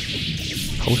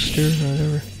poster or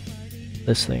whatever.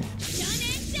 This thing. Done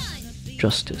and done!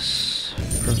 Justice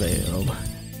prevailed.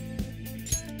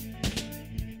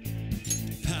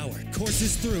 Power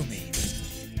courses through me.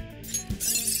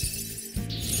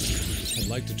 I'd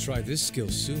like to try this skill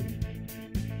soon.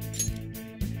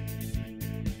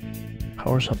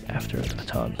 Powers up after the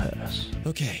baton pass.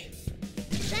 Okay.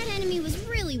 That enemy was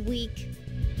really weak.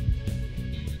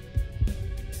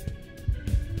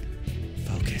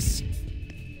 Focus.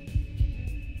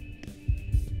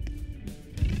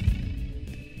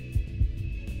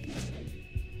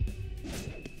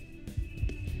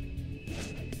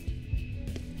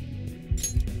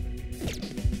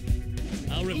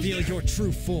 I'll reveal your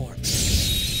true form.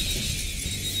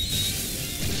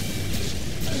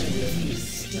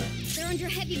 They're under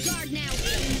heavy guard now.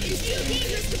 It's too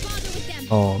dangerous to bother with them.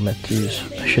 Oh, I meant to use.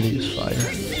 I should have used fire.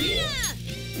 Persona!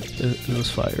 It was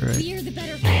fire, right? We are the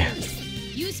better fighters.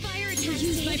 Use fire and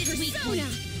use my persona.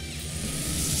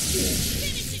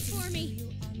 Finish it for me.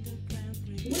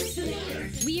 What's the matter?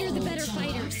 We are the better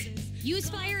fighters. Use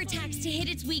fire attacks to hit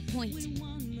its weak point.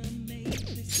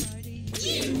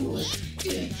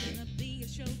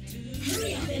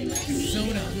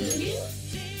 Soda.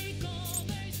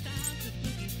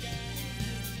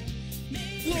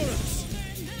 Floros!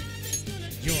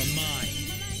 You're mine.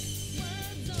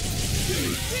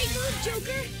 Great move,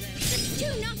 Joker! That's 2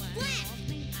 knocks flat!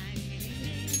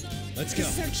 Let's go.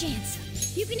 This is our chance.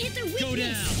 You can hit their weakness. Go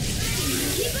down.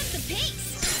 Keep up the pace.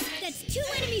 That's 2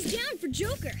 enemies down for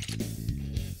Joker.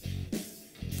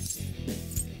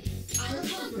 Our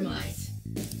compromise.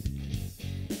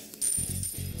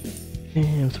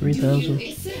 Damn, 3,000.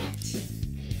 Accept.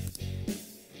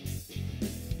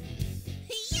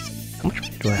 Yes! How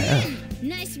much do I have?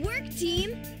 Nice work,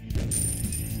 team.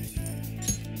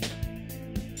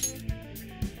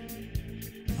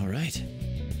 All right.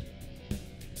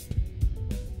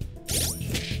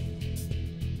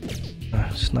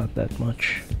 It's not that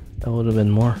much. That would have been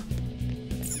more.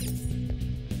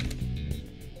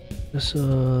 This,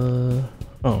 oh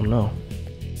no.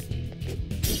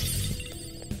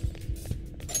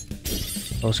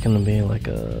 I was gonna be like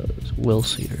a will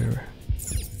seater.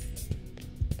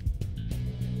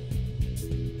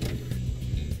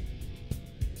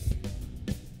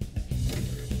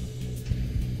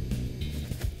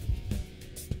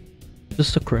 This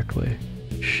is the correct way.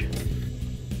 Shit.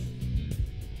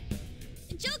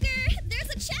 Joker, there's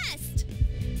a chest.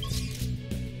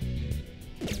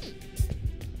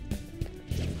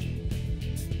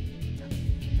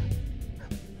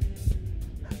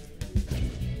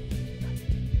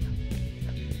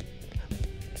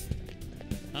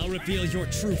 I'll reveal your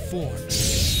true form.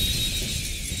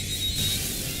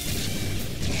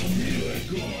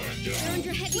 They're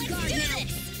under heavy guard now.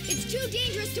 It's too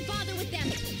dangerous to bother with them.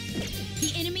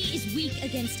 The enemy is weak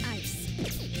against ice.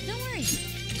 Don't worry.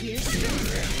 We're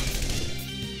stronger.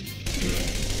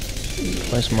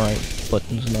 Why's my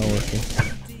buttons not working?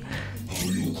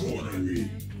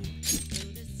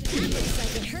 That looks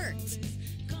like it hurts.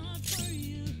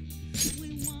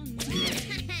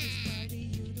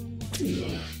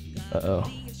 Uh-oh.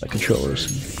 My controller's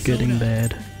getting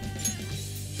bad.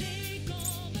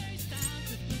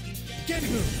 Get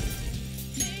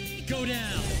moved. Go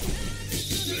down.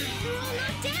 We're all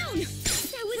knocked down.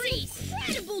 That was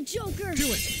incredible, Joker. Do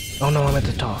it. Oh no, I'm at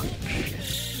the top.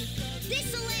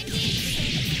 This'll end it.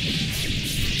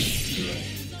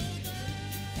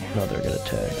 No, they're gonna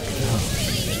attack. Oh.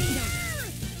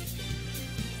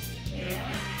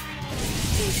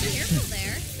 Careful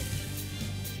there.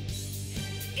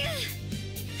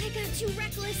 I got too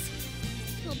reckless.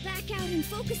 I'll back out and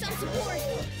focus on support.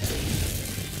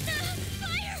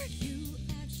 Fire!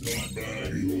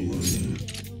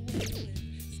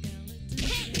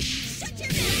 Hey, shut your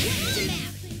mouth! What's the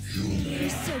map? You're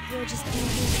so gorgeous,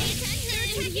 Panther. Pay attention! They're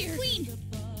attacking Queen!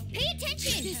 Pay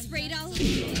attention! This raid all...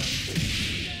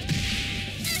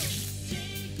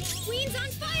 Queen's on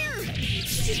fire!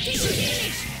 She's taking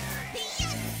damage!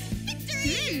 Yes!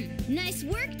 Victory! Nice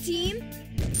work, team!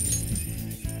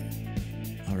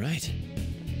 All right.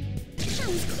 That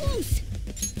was close!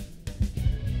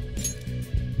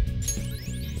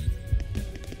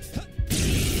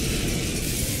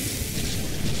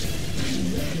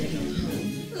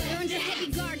 They're under heavy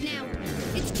guard now.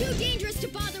 It's too dangerous to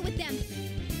bother with them.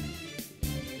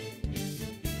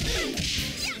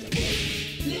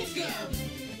 Let's go.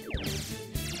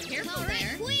 Careful all right,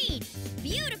 there. Queen!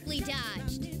 Beautifully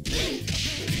dodged.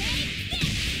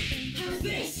 How's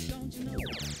this?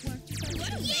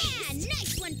 Yeah!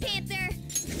 Nice one, Panther!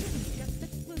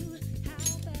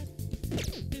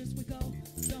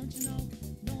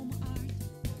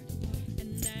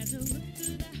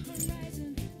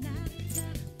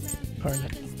 Darn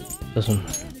it. Doesn't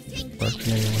work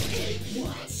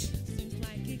anymore.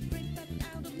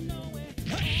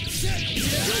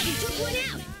 Joker took one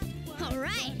out!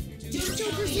 Alright!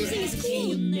 Joker's losing his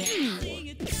cool!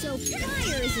 So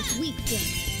fire is its weak thing.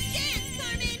 Dance,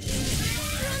 Carmen!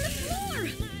 You're on the floor!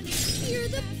 You're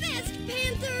the best,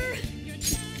 Panther!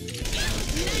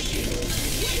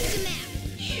 What's the map?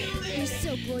 You're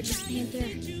so gorgeous, Panther.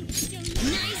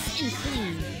 Nice and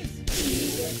clean.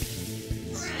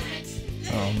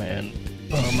 Oh man.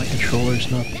 Oh, my controller's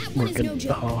not working.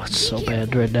 Oh, it's so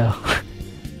bad right now.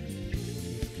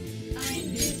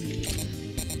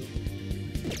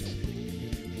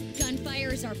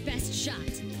 Gunfire is our best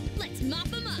shot. Let's mop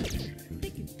them up.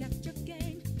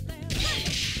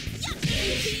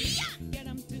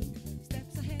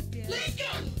 Let's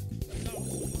go.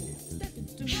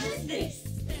 How's this?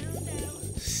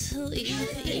 Sleepy.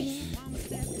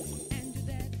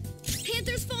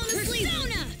 Panther's falling asleep.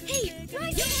 Persona! Hey,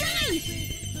 rise and shine!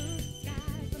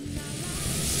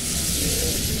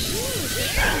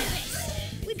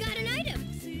 We got an item.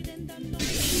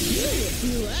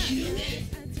 You up.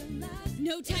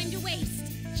 No time to waste.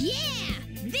 Yeah!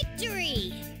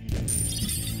 Victory!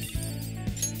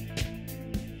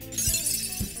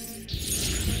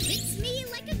 Fits me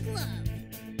like a glove.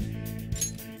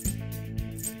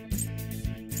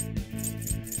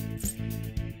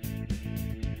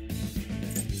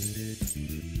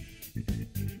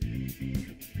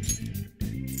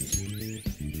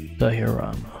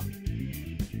 Diorama.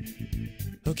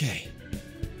 Okay.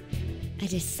 A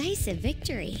decisive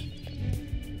victory.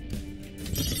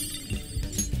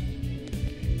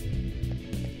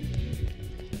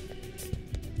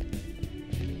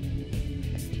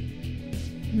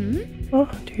 Oh,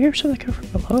 do you hear something come from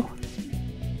below?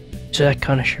 Is that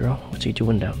Kaneshiro? What's he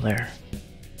doing down there?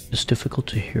 It's difficult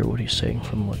to hear what he's saying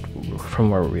from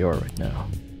where we are right now.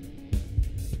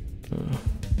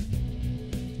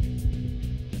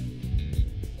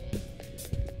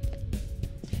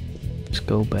 Let's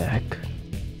go back.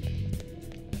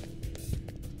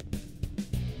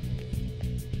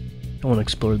 I want to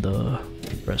explore the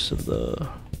rest of the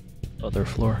other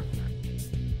floor.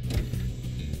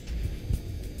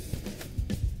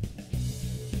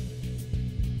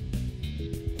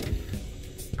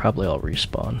 Probably I'll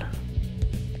respawn.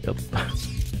 Yep.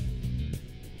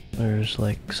 There's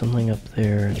like something up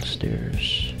there and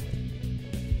stairs.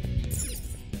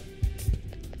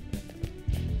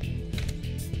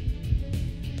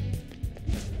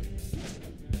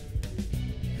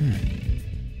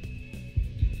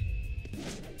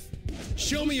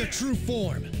 Show me your true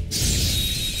form.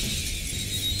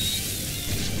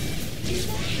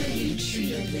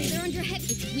 They're under heavy.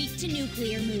 It's weak to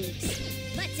nuclear moves.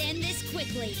 Let's end this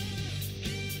quickly.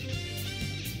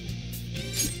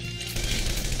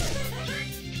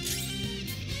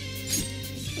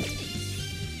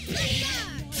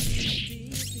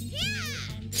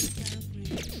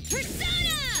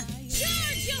 Persona!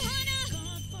 Charge, Johanna!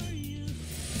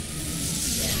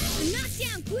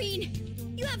 Knockdown, Queen!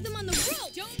 You have them on the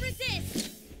rope! Don't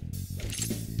resist!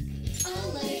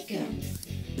 I'll let it go.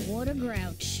 What a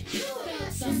grouch. How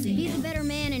about something Be the else? better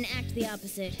man and act the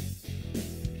opposite.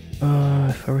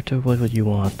 If I were to, what would you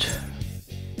want?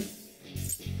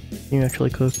 Can you actually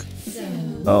cook? So,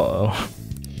 Uh-oh.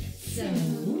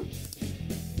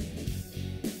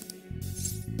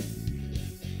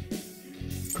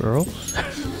 Girls?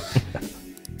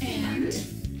 and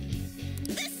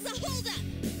This is a holdup!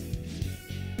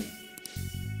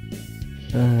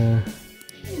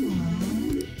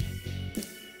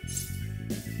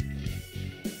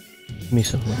 Give me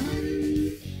something.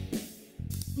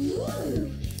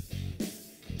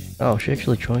 Oh, she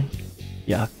actually joined?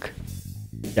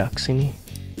 Yaksini?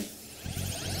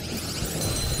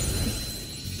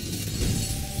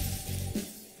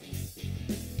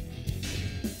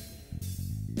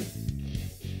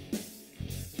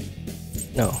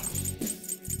 No.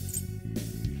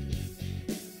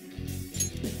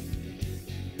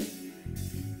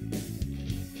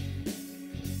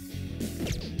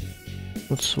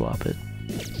 Let's swap it.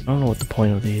 I don't know what the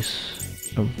point of these.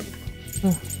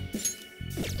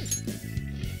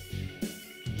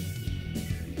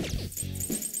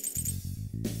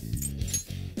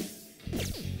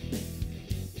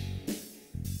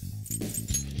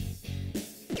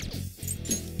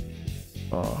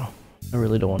 Oh, I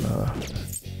really don't want to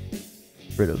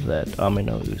get rid of that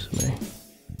Amino Uzume.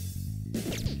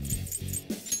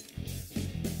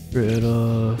 Rid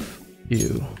of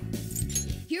you.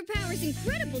 Your power's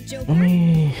incredible, Joker!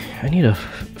 I need a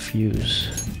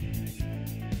fuse.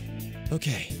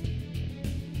 Okay.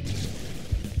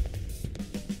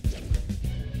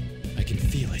 I can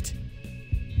feel it.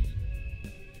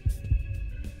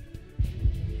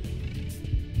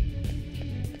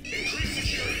 Increase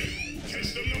security.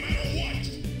 Test them no matter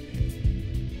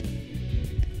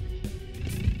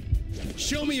what.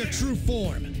 Show me your true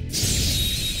form.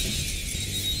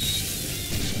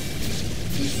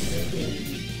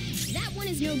 That one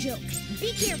is no joke.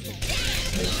 Be careful.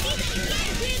 See that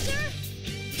again, Panther?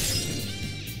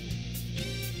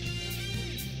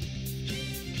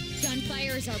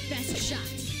 Gunfire is our best shot.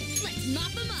 Let's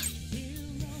mop him up.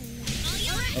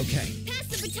 All right. Okay. Pass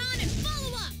the baton and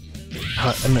follow up.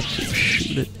 I meant to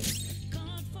shoot it. Oh,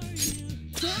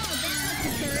 that must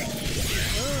have hurt.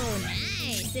 Oh,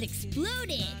 nice. It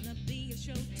exploded.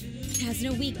 It has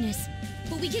no weakness,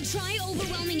 but we can try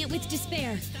overwhelming it with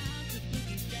despair.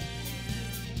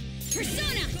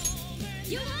 Persona!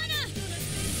 Johanna!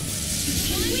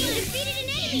 We defeated an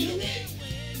enemy!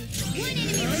 One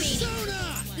enemy remaining. Persona!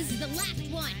 This is the last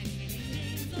one.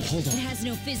 Hold It on. has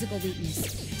no physical weakness,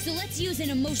 so let's use an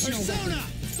emotional Persona! weapon.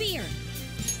 Fear.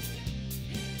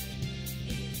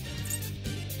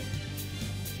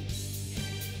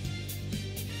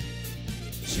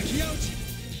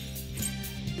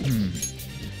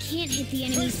 can't hit the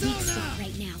enemy's weak spot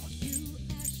right now.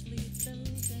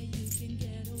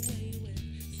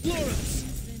 Florence!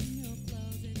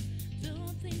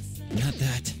 Not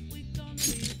that.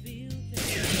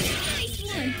 Nice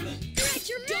one! You're at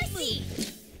your mercy!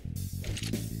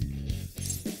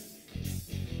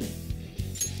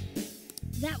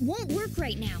 That won't work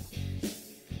right now.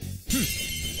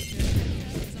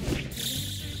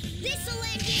 This'll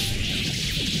end it!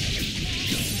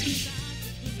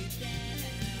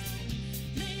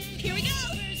 Here we go!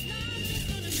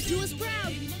 Do us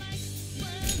proud!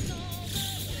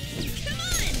 Come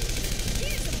on!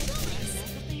 Here's the bullets!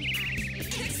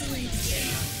 Excellent!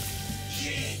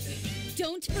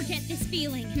 Don't forget this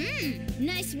feeling.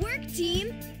 Nice work,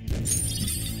 team!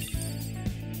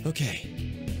 Okay.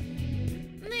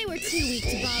 They were too weak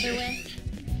to bother with.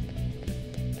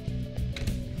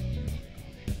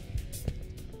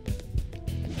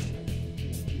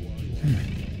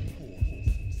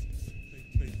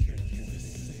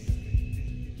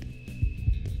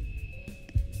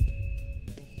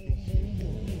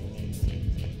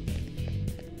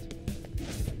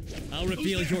 I'll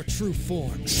reveal your true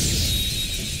form.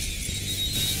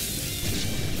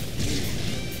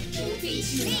 Hey,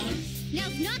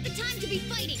 now's not the time to be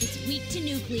fighting. It's weak to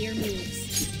nuclear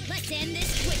moves. Let's end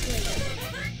this quickly.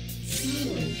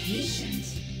 So impatient.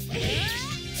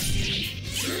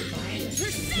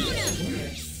 Persona!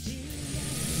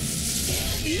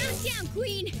 Knockdown,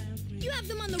 Queen! You have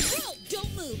them on the rope!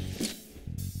 Don't move!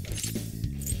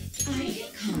 I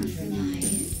can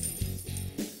compromise.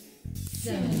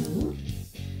 So,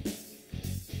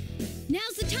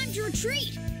 Now's the time to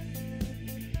retreat!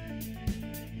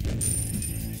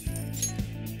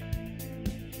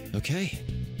 Okay.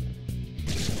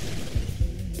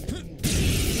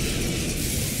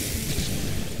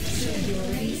 so your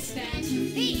race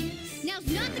phantom Hey, now's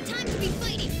not the time to be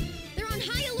fighting! They're on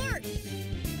high alert!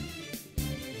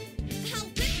 I'll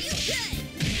rip you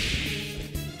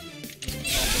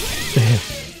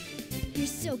good! You're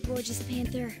so gorgeous,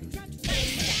 Panther.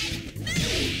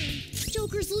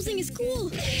 Joker's losing his cool!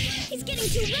 He's getting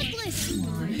too reckless! Come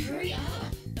on, hurry up.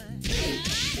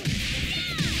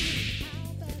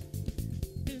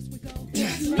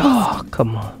 Oh,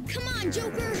 come on. Come on,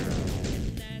 Joker!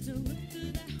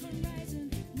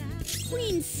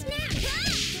 Queen, snap!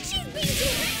 She's being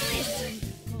too reckless!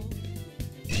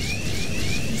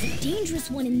 There's a dangerous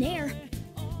one in there.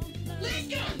 Let's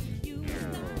go.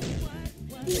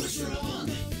 What's wrong?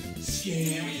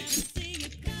 Scared?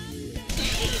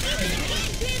 Panther!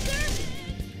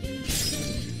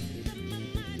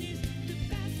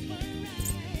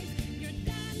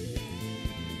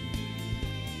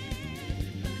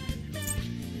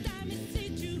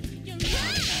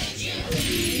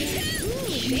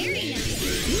 Very nice.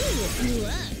 Ooh, blew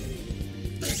up.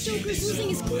 Joker's losing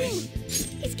his cool.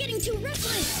 He's getting too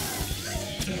reckless.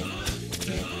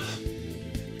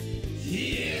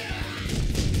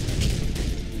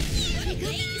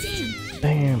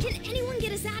 Damn. Can anyone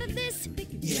get us out of this? One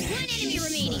enemy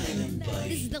remaining.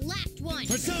 This is the last one.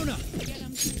 Persona!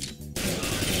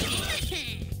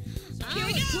 All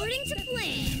according to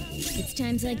plan. It's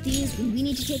times like these when we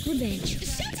need to take revenge.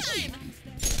 Showtime!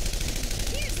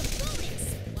 Here's the bonus.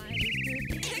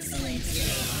 Excellent.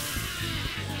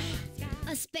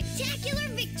 A spectacular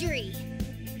victory.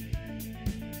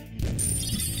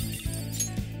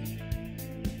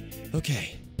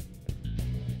 Okay.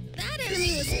 That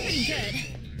enemy was pretty good.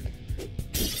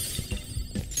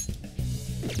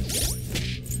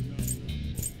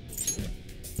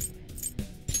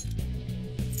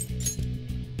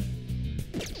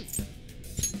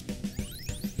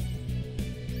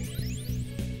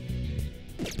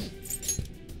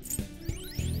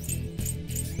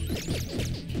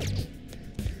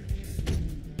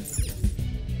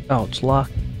 Oh, it's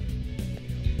locked.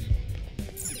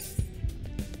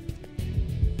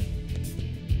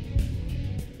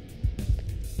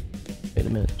 Wait a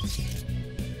minute.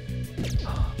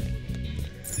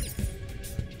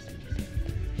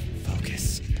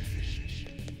 Focus.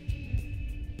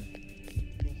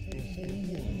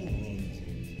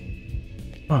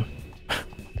 Come on.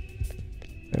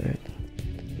 Alright.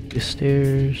 The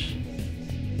stairs.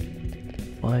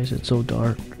 Why is it so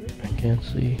dark? I can't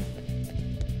see.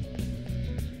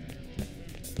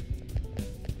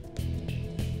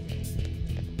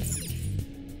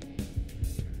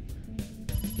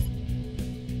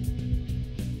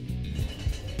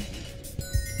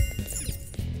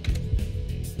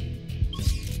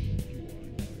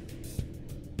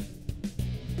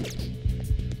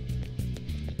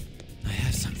 I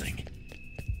have something.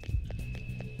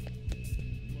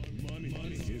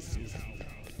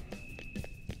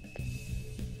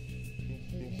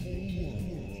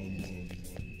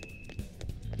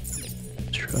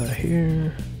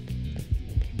 here.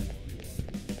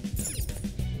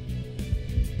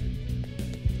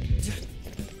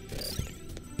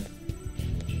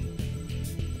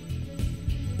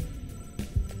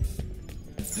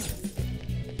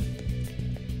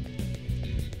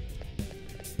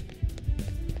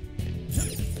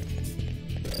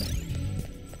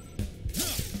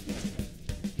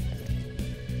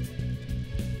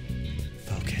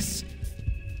 Focus.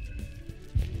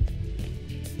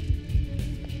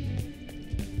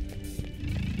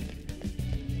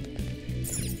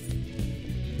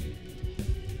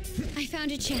 I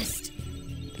found a chest.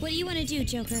 What do you want to do,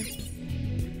 Joker?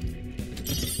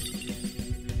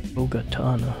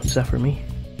 Ogatana. Is that for me?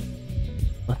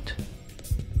 What?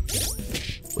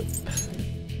 Whip.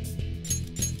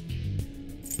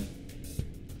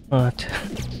 What?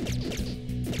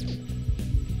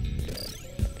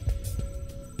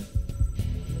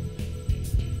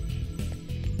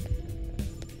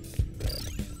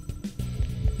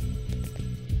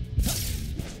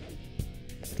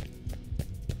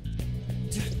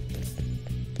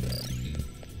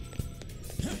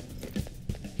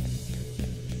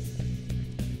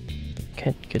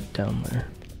 Can't get down there.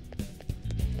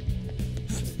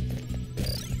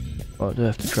 Oh, do I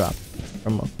have to drop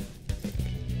from up?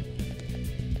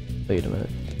 Wait a minute.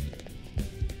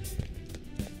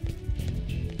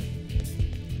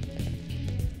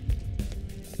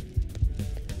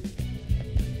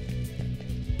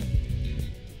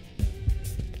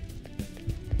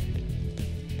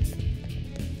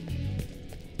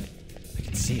 I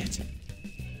can see it.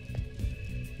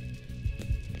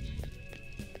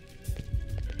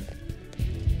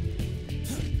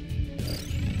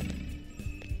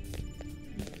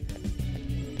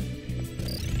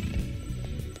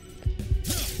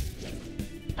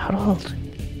 How to hold?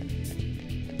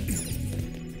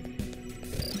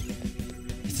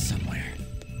 It's somewhere.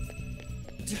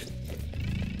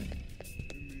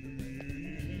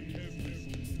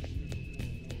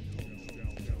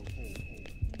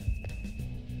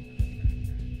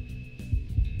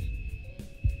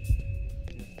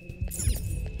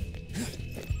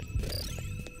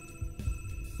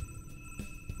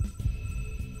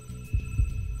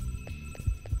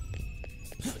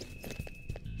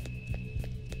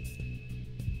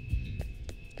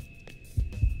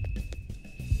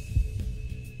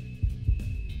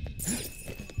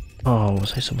 Oh,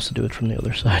 was I supposed to do it from the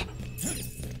other side?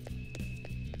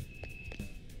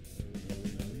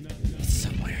 It's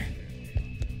somewhere.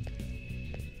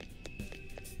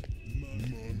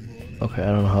 Okay, I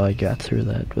don't know how I got through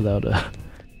that without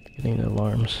getting the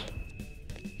alarms.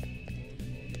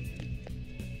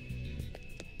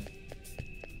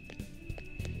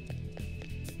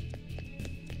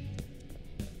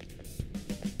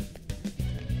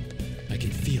 I can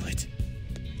feel it.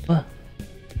 What?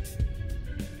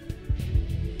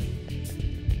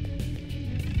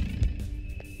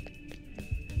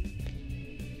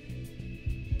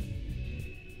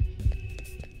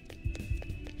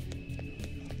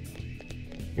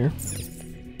 Here?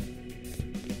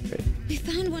 Great. We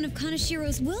found one of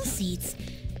Kaneshiro's will seeds.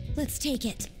 Let's take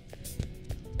it.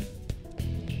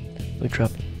 We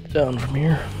drop down from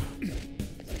here.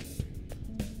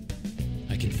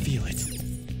 I can feel it.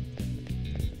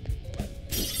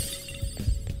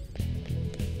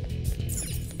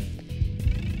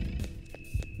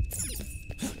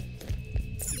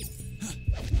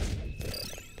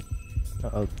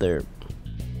 Out there.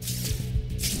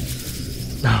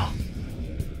 No.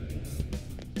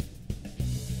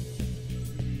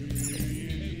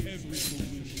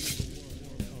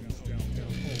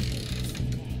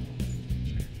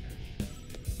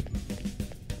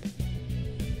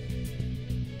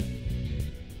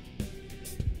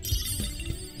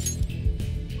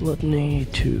 Gluttony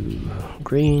to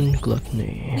green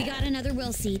gluttony. We got another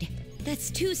will seed.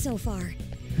 That's 2 so far.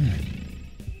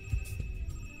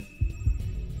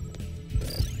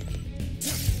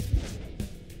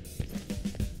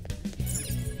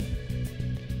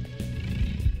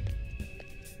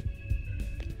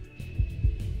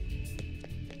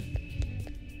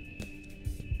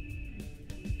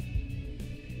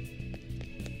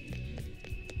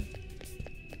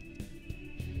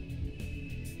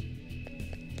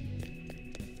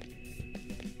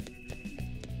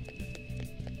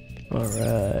 All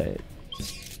right.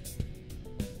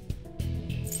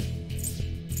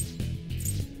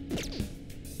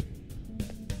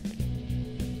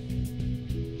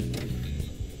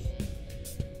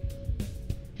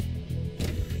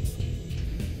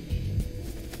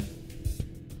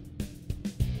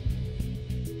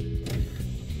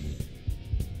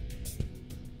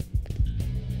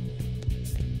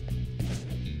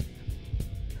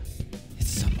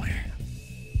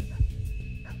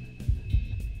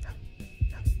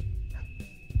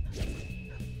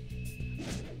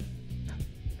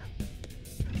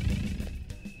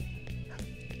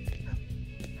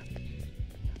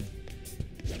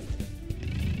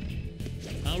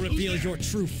 reveal your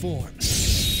true form.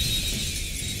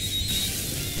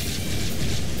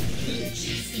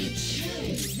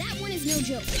 That one is no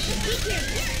joke. Be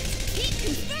careful. Hit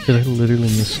confirmed. Did I literally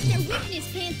miss Check their him? weakness,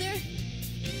 Panther.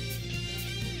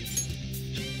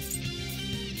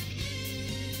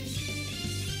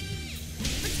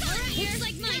 Alright, looks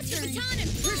like my turn. Katana,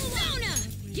 Persona!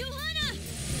 Johanna!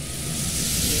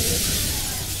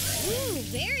 Ooh,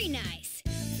 very nice.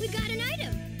 We got an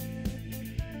item.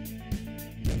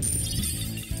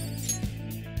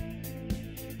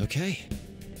 Okay.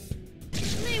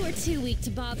 They were too weak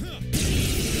to bother.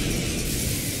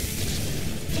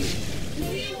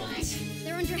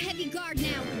 They're under heavy guard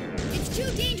now. It's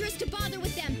too dangerous to bother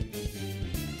with them.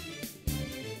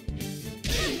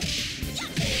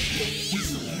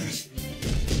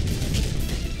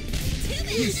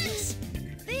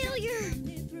 Failure.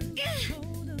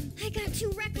 I got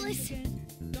too reckless.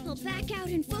 I'll back out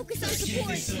and focus on support.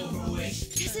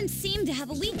 Doesn't seem to have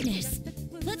a weakness.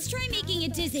 Let's try making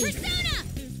it dizzy. Persona!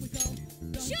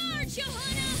 Charge,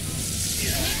 Johanna!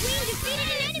 Queen defeated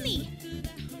an enemy!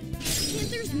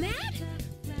 Panther's mad?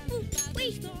 Oh,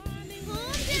 wait.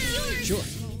 Calm down. Sure.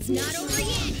 It's not over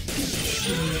yet.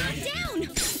 Calm down.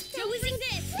 That was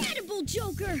incredible,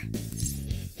 Joker.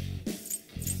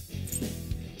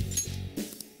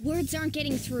 Words aren't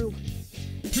getting through.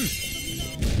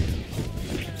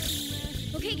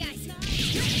 Okay, guys.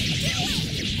 Do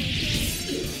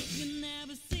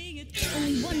it!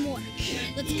 Only one more.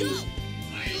 Let's go!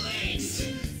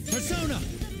 Persona!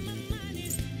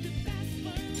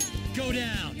 Go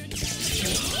down!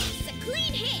 Yes, a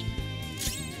clean hit!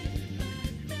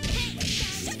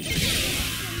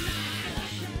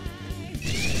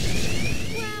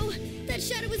 Wow, that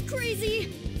shadow was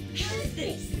crazy! How's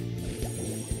this?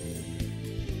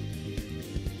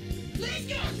 Let's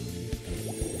go!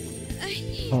 I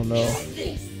need... Oh no. How's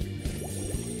this?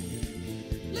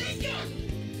 Let's go!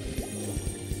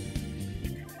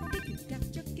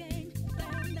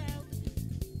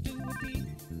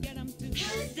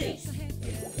 How's this?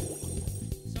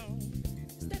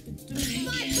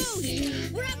 5 foes!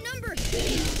 We're outnumbered! Let's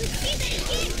see that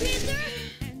again, Panther!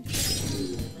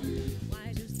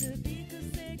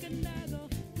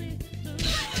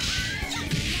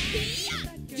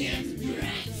 Damn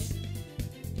rats!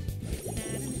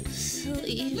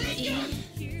 Sleepy.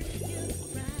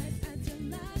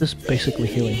 This is basically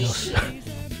healing us.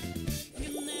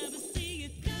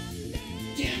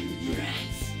 Damn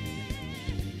rats!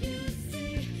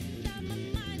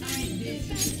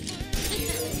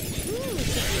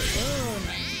 Oh,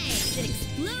 nice! It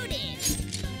exploded!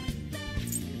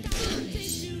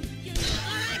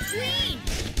 Alright, Queen!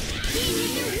 Queen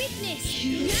hit their weakness!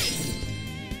 Nice!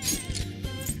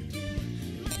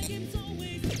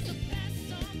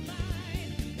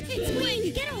 It's Queen!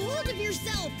 Get a hold of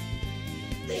yourself!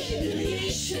 The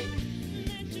humiliation!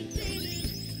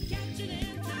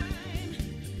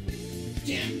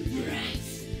 Damn rats!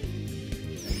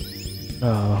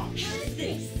 Oh. How's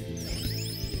this?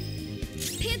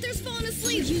 Panther's fallen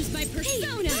asleep! Used by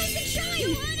Persona! Hey, rise and shine!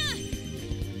 Johanna!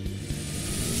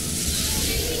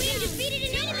 Queen defeated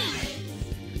an enemy!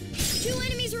 2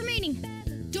 enemies remaining!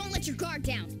 Don't let your guard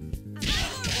down! Queen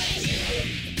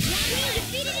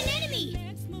defeated an enemy!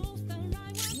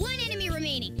 1 enemy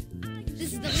remaining!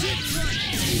 This is the big one!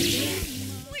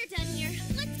 We're done here.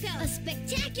 Let's go! A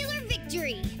spectacular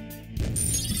victory!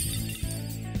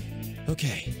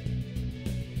 Okay.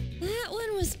 That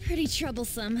one was pretty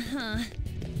troublesome, huh?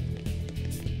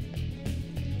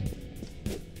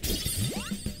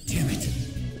 Damn it.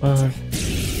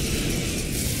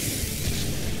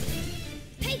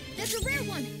 Hey, that's a rare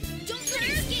one! Don't let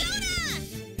her escape!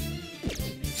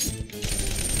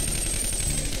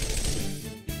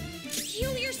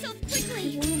 Heal yourself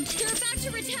quickly! They're about to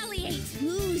retaliate!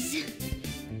 Lose!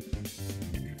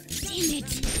 Damn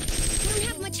it! I don't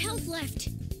have much health left!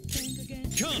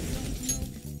 Come!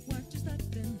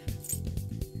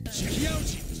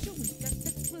 Shikioji!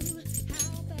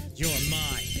 You're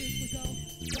mine.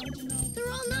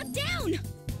 They're all knocked down!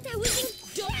 That was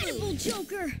incredible,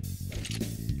 Joker!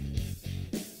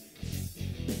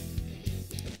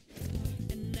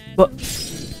 What?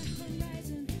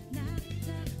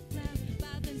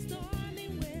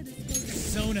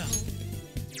 Persona!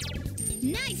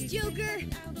 Nice, Joker!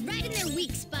 Right in their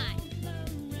weak spot!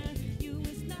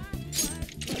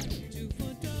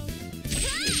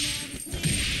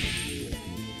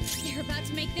 They're about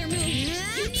to make their move!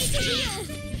 You need to heal!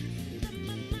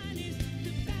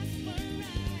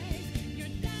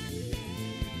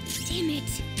 Damn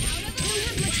it! I don't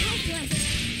have much health left!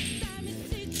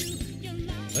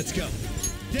 Let's go.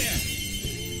 There!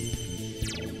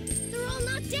 They're all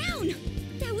knocked down!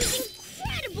 That was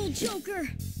incredible, Joker!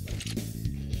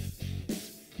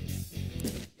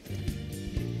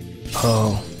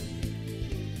 Oh.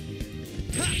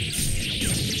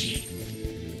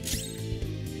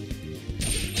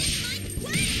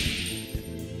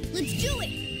 Let's do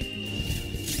it!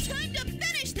 Time to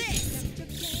finish this!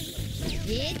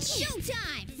 It's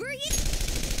showtime! For you!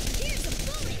 Here's a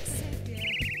bullet!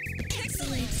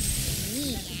 Excellent!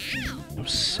 Meow!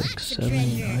 6, 7,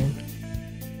 9,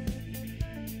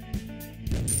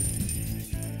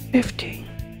 15.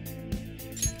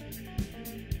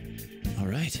 All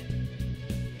right.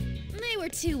 They were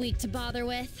too weak to bother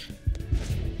with.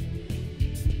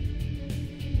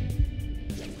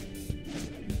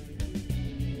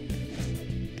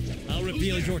 I'll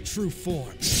reveal your true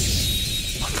form.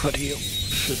 What are you?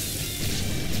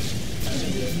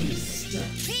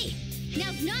 Hey!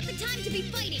 Now's not the time to be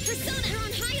fighting! Persona, you're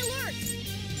on high alert!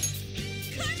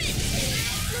 Carmen!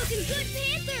 Looking good,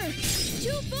 Panther! 2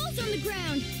 balls on the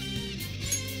ground!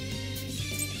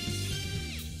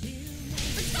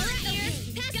 Alright, here!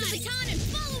 Pass the baton and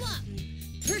follow up!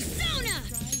 Persona!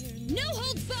 No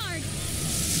holds barred!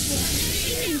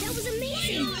 Damn, that was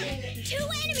amazing! 2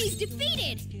 enemies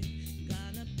defeated!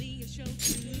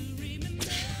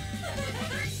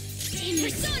 Damn,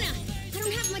 Persona! I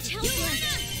don't have much health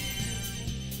left!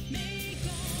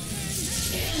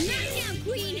 Not now,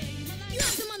 Queen! You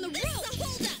have them on the rope! That's the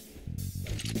holdup!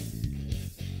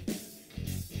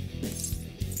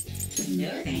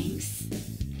 No thanks.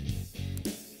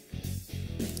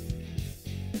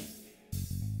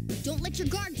 Don't let your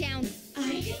guard down!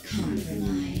 I can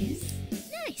compromise.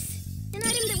 Nice! An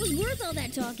item that was worth all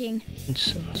that talking.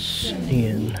 It's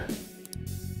insane.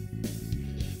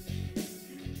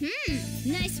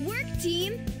 Nice work,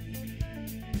 team!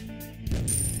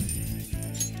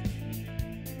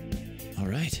 All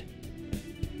right.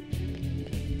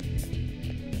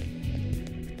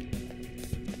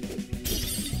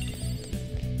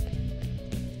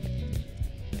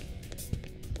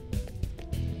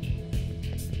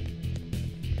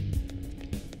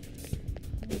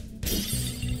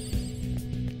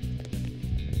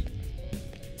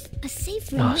 A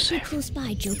safe room Oh, might be safe. close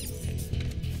by, Joe.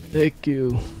 Thank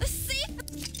you. A safe...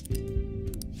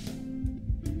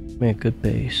 Make good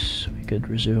base. We could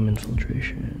resume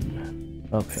infiltration.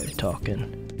 Okay,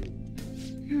 talking.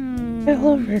 That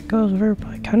elevator goes over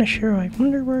by Kaneshiro. I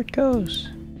wonder where it goes.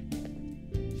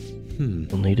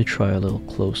 We'll need to try a little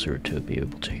closer to be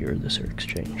able to hear this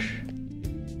exchange.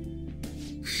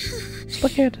 Just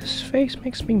looking at his face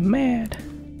makes me mad.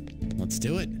 Let's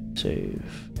do it. Save.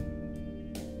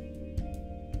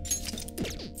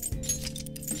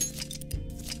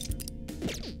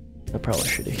 I probably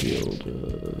should have healed.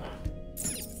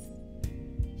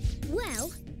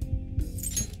 Well...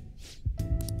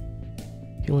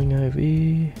 Healing IV.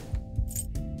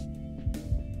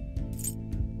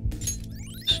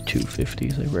 It's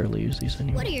 250s. I rarely use these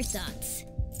anymore. What are your thoughts?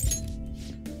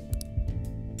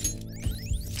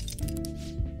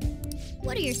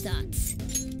 What are your thoughts?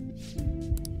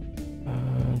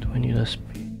 Do I need SP?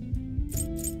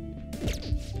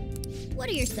 What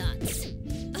are your thoughts?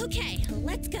 Okay,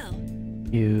 let's go.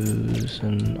 Use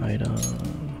an item.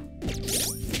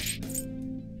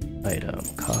 Item.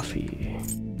 Coffee.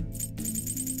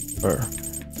 Or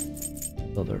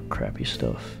other crappy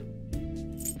stuff.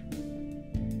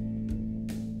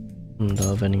 And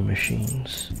vending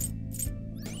machines.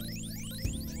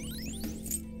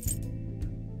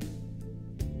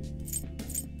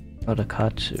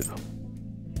 Adakatsu.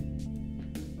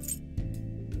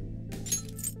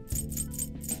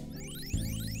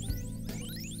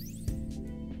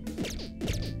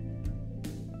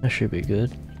 That should be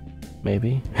good.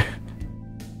 Maybe.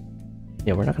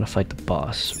 Yeah, we're not gonna fight the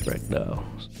boss right now.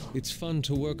 So. It's fun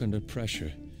to work under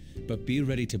pressure, but be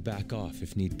ready to back off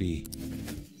if need be.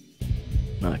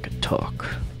 Now I could talk.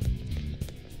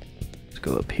 Let's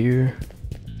go up here.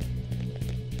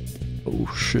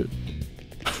 Oh shit.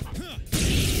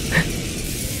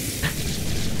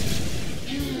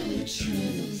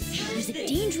 There's a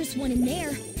dangerous one in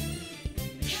there.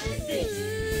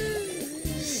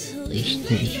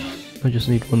 I just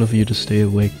need one of you to stay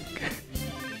awake.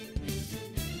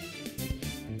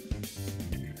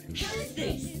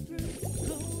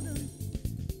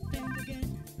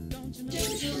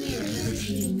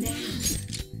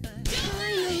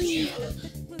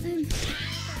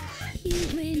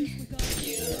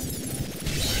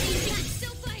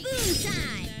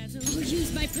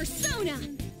 Persona!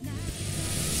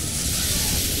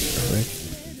 Alright.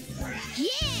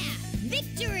 Yeah!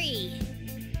 Victory!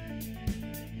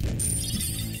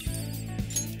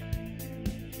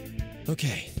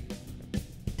 Okay.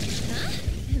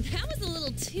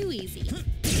 too easy.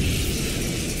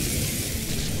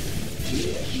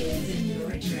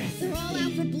 They're all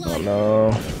out for blood. Oh no.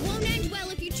 It won't end well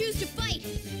if you choose to fight.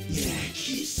 Yeah,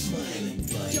 keep smiling,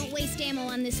 bud. Don't waste ammo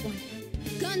on this one.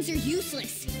 Guns are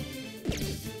useless.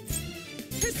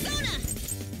 Persona!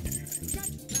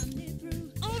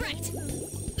 Alright.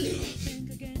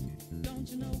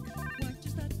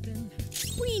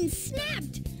 Queen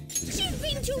snapped! She's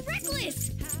being too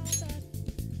reckless!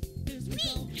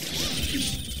 Me!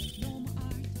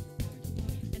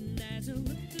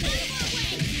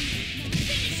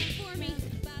 Finish it for me!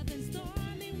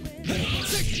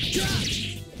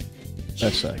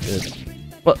 That's not good.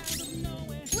 What?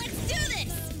 Let's do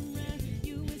this!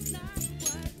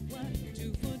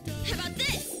 How about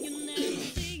this?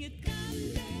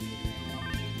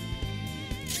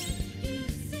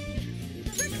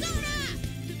 Persona!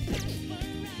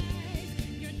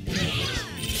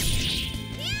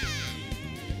 Yeah!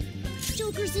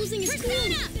 Joker's losing his cool.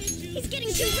 He's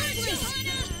getting too reckless.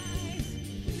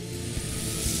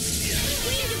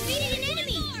 We have defeated an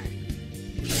enemy.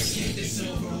 Let's get this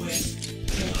over with.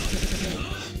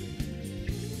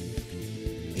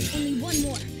 Only one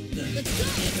more. Let's go.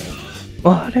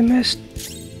 What? I missed.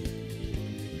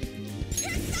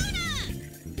 Persona!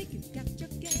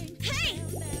 Hey!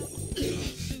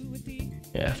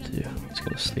 You have to. He's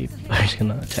gonna sleep. He's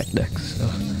gonna attack next. So.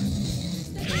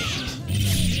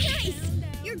 Nice!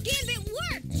 Your gambit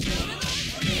worked!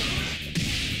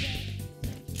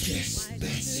 Yes,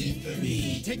 that's it for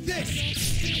me. Take this!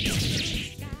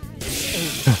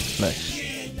 Nice.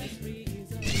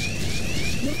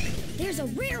 Look, there's a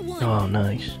rare one! Oh,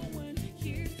 nice.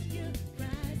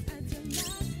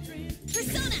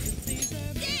 Persona!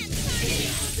 Dance party!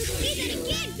 Let's see that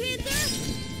again, Panther!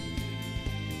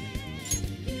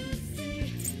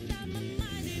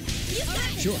 You got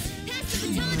this! Sure. Pass the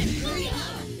baton and hurry up!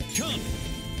 Come!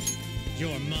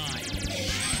 You're mine.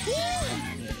 Woo!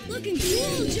 Looking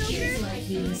cool, Joker! Like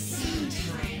you was so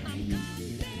tired.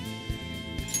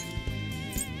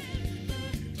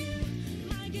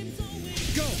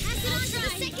 Go! Pass it on to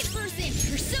the second person!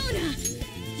 Persona!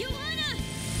 Johanna!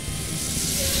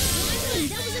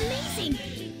 That was amazing!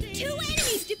 2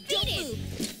 enemies defeated!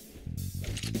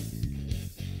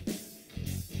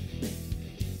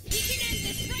 We can end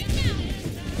this right now!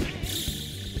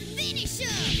 Finish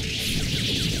him!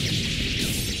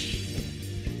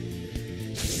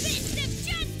 Fist of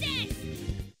justice!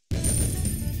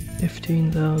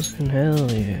 15,000,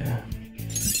 hell yeah.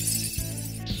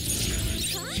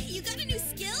 Huh? You got a new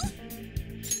skill?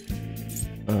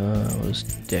 It was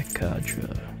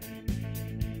Decadra.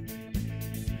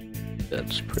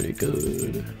 That's pretty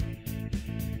good.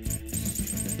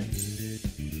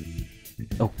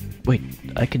 Oh, wait,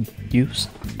 I could use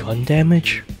gun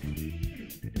damage?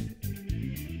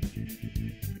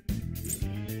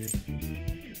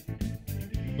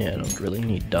 Yeah, I don't really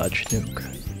need dodge nuke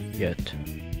yet.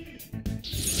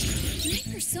 My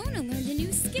persona learned a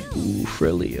new skill. Ooh,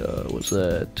 Frelia, was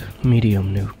that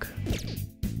medium nuke?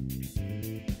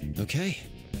 Okay.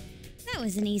 That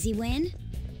was an easy win.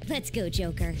 Let's go,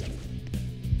 Joker.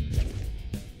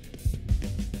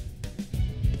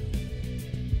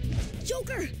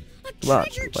 Joker! A What?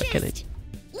 treasure Look at chest!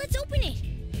 Let's open it!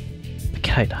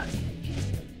 Can I die?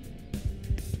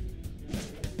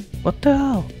 What the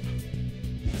hell?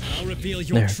 I'll reveal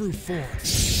your There. true form.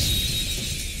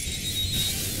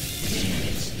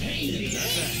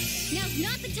 Now's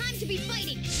not the time to be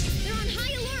fighting! They're on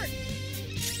high alert!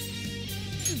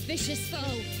 A vicious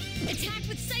foe! Attack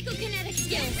with psychokinetic skills!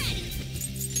 Get ready!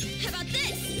 How about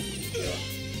this?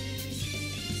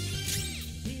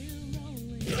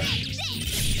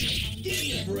 Give me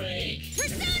a break.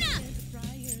 Persona!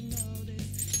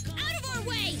 Out of our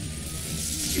way!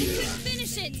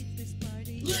 Finish it!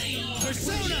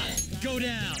 Persona! Go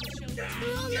down!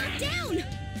 We're all knocked down!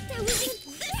 That was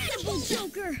incredible,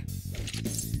 Joker!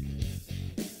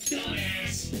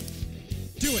 Dumbass.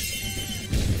 Do it!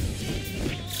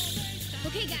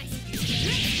 Okay, guys. Let's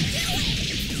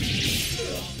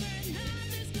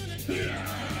do it!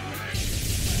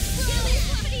 Bro, my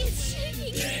body is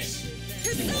shaking!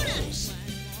 Persona!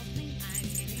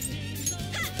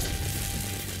 Ha!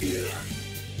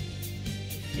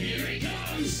 Here he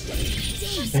comes.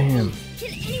 Damn.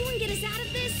 Can anyone get us out of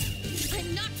this? I'm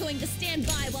not going to stand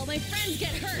by while my friends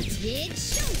get hurt.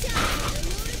 It's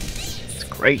showtime! It's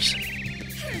crazy.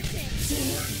 Perfect!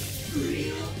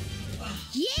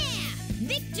 Yeah!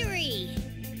 Victory!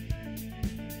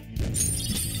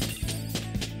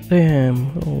 Damn,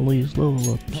 all these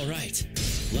level ups. All right.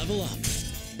 Level up.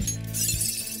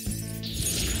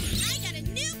 I got a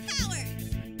new power!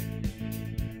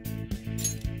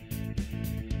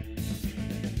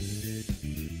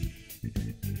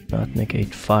 Not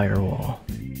negate firewall.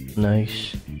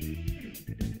 Nice.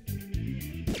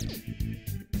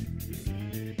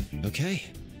 Okay.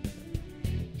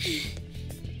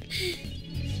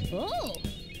 Oh!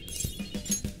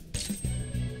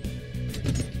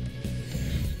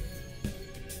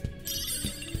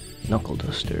 Knuckle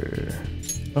duster.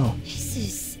 Oh. This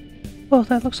is... Well,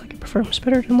 that looks like it performs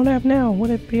better than what I have now. Would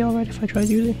it be alright if I tried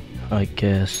using? I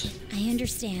guess. I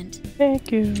understand.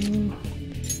 Thank you.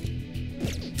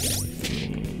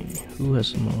 Who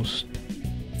has the most?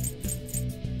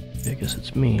 I guess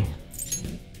it's me.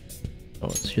 Oh,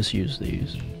 let's just use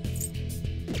these.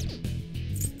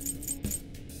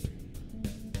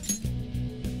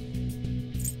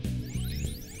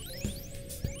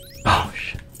 Oh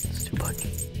shit, it's too much.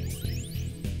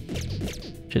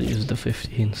 Should use the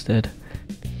 50 instead.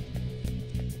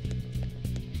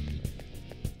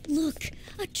 Look,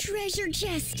 a treasure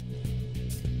chest.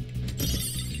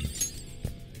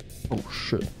 Oh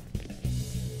shit.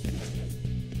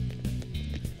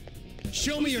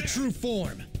 Show me your true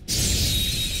form.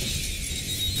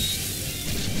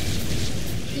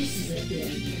 This is a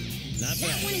big. Not That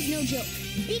bad. one is no joke.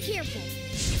 Be careful.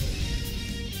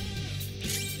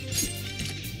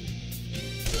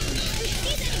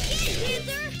 See that again,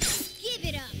 Panther? Give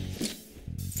it up.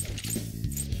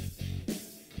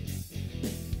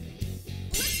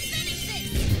 Let's finish this.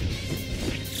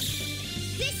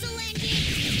 This'll end it.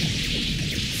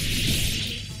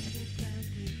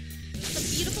 A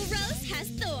beautiful rose has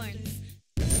thorns.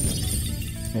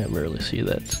 I rarely see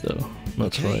that though.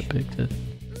 That's why I Okay. picked it.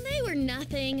 They were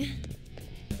nothing.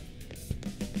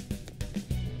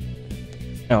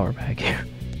 Now we're back here.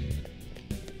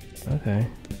 Okay.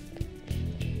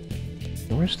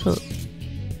 Where's the...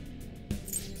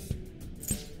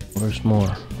 Where's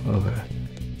more? Okay.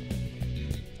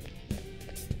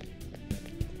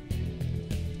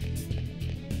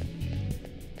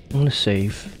 I'm gonna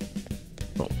save.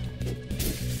 Oh.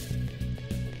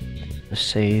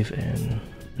 Save and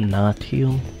not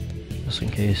heal. Just in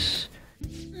case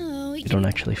Oh, we you don't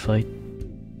actually fight.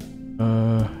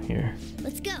 Here.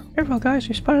 Let's go. Careful guys,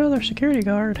 we spotted another security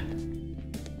guard.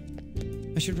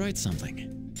 I should write something.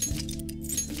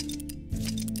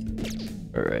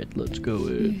 Alright, let's go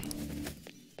in.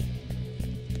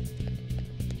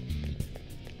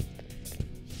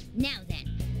 Now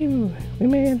then. Ooh, we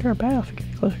may enter a battle if you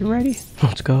get closer. You ready?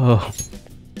 Let's go.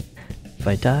 If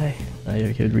I die,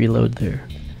 I could reload there.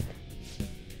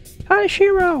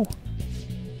 Kaneshiro!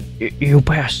 You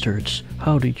bastards!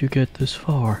 How did you get this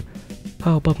far?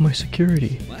 How about my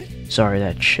security? What? Sorry,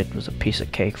 that shit was a piece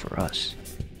of cake for us.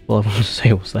 Well, I wouldn't say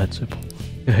it was that simple.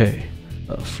 Hey,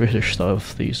 finish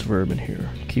off these vermin here.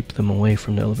 Keep them away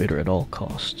from the elevator at all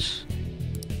costs.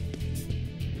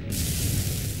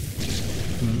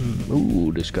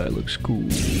 Ooh, this guy looks cool.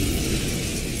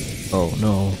 Oh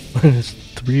no, there's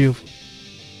 3 of...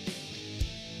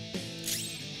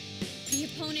 The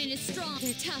opponent is strong.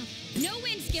 They're tough. No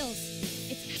wind skills.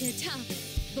 They're tough,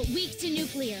 but weak to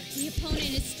nuclear. The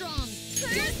opponent is strong.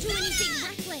 Don't do anything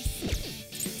reckless.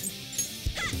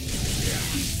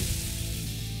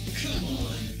 Come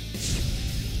on.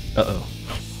 Uh-oh.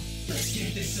 Let's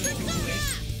get this over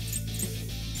with.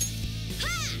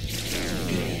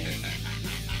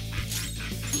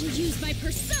 I'll use my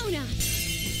persona.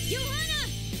 Johanna!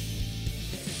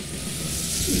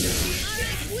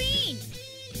 Alright, Queen!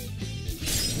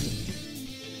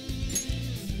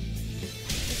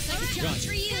 Looks like a job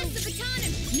for you. Pass the baton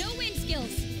and no wind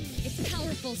skills. It's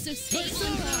powerful, so stay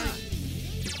on guard.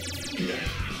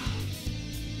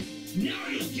 Now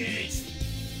you'll get it!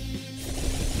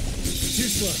 Too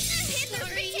slow. Hitler's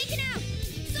been taken out!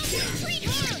 Someone treat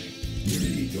her!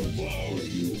 Ready to devour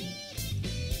you.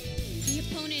 The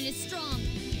opponent is strong.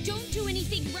 Don't do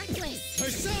anything reckless.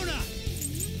 Persona!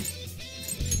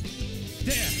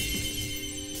 There!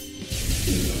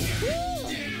 Cool!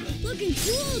 Looking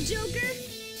cool, Joker!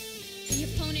 The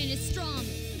opponent is strong.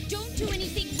 Don't do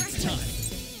anything reckless. Time.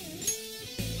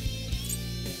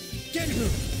 Genbu!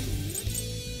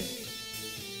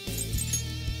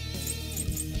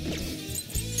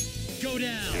 Go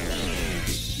down!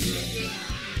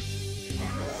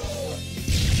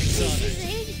 Saw This that. is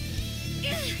it.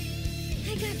 Ugh,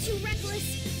 I got too reckless.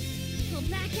 I'll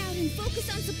back out and focus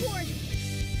on support.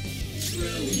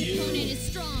 The opponent is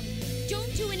strong.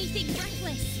 Don't do anything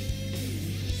reckless.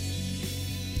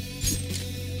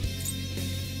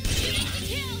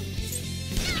 Kill!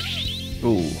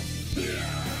 Ooh.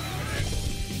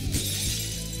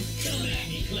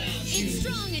 It's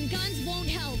strong and guns won't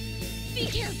help. Be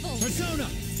careful. Persona!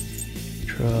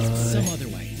 Try... Some other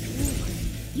way.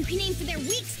 You can aim for their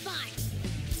weak spot.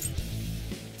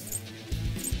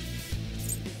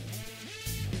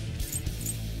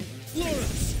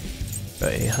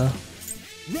 Right, huh?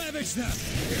 Ravage them!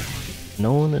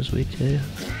 No one is weak to you.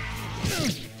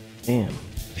 Damn.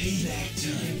 Payback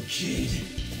time, kid.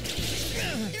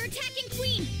 They're attacking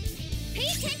Queen! Pay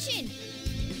attention!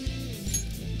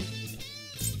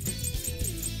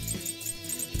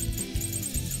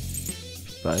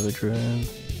 Revivadrin.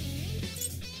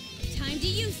 Time to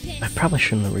use this! I probably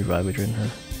shouldn't have Revivadrin her.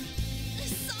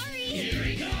 Sorry! Here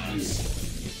he comes.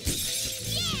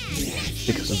 Yeah! That's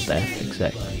Because of that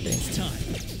exact thing. It's time.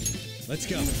 Let's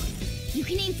go. You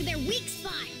can aim for their weak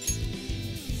spot!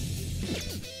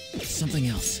 Something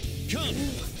else. Come!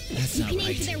 That's You not can aim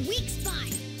for right. their weak spot!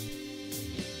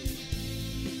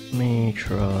 Let me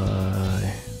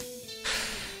try.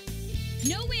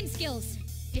 No wind skills!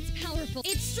 It's powerful.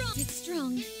 It's strong. It's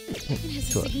strong. It has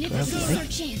a Do I significant have light? start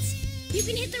chance. You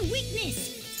can hit their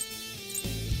weakness!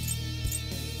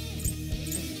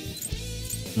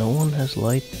 No one has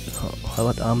light. How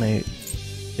about Ame?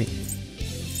 Wait.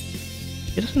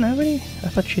 She doesn't have any? I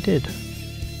thought she did.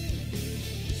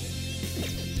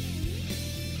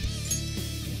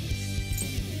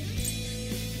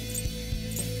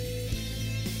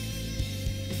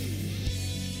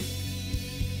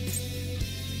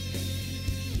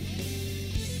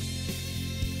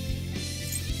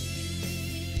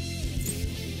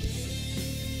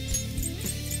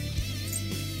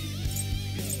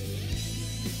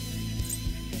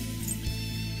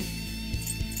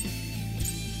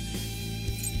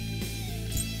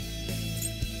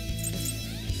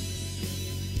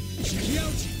 Check you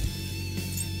out!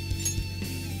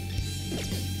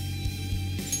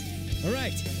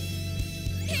 Alright.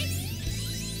 Thanks!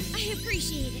 I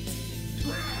appreciate it.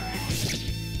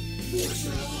 What's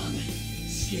wrong?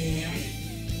 Scared?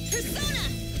 Persona!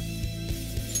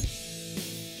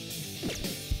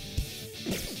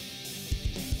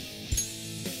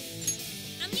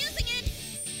 I'm using it!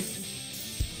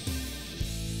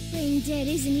 Playing dead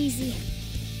isn't easy.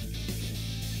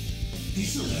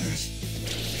 He's alert.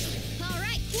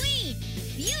 Alright, Queen!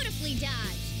 Beautifully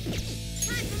dodged!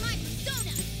 Time for my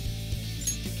persona!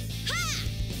 Ha!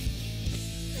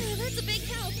 Oh, that's a big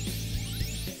help!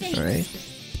 Thanks. Alright.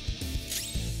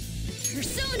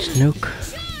 Persona! Nuke.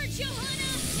 Charge, Johanna!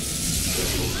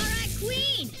 Alright,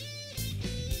 Queen!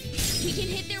 We can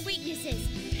hit their weaknesses.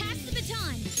 Pass the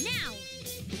baton, now!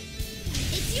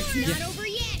 It's yours! Not over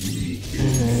yet!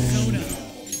 Persona!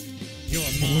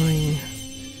 You're mine!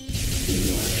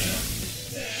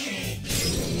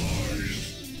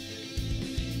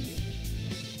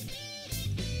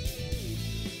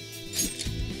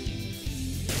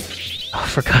 Oh, I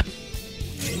forgot.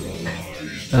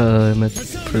 I meant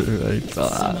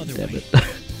damn it.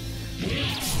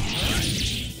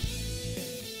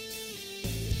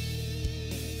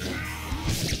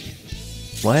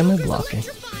 Why am I Joker's blocking?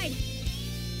 electrified.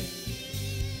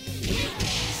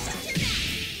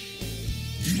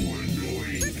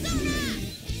 Persona!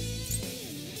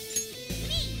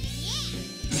 Me, yeah!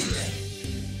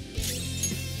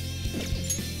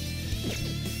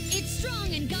 It's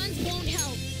strong and guns won't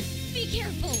help. Be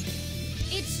careful.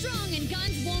 It's strong and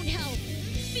guns won't help.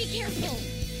 Be careful.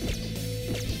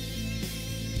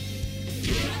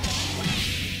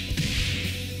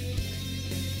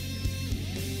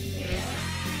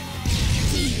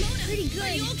 Pretty good.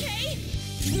 Are you okay?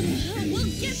 We'll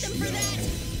get them for that.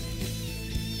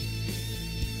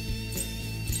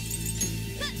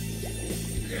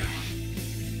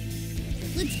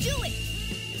 Let's do it.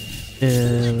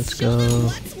 Yeah, let's Show them go.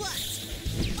 what's what.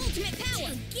 Ultimate power.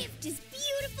 Your gift is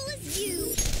beautiful as you.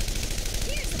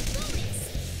 Here's a bonus.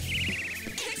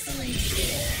 Excellent.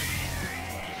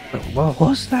 What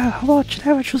was that? How much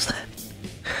damage was that?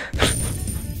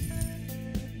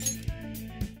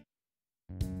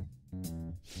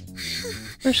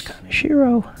 Where's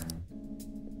Kaneshiro?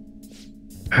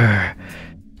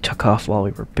 Took off while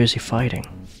we were busy fighting.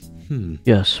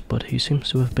 Yes, but he seems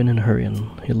to have been in a hurry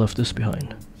and he left this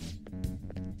behind.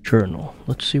 Journal.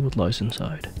 Let's see what lies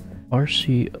inside.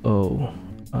 RCO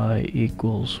I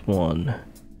equals 1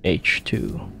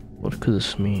 H2. What could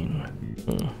this mean?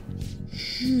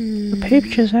 The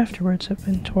pages afterwards have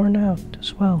been torn out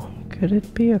as well. Could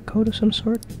it be a code of some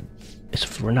sort?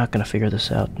 If we're not gonna figure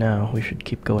this out now, we should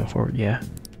keep going forward, yeah?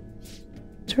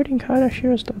 Inserting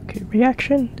Kaneshiro's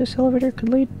reaction, this elevator could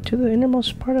lead to the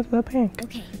innermost part of the bank.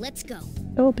 Okay, let's go.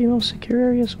 That will be most secure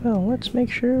area as well. Let's make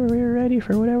sure we're ready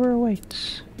for whatever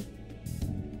awaits.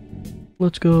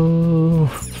 Let's go.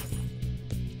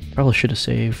 Probably should have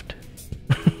saved.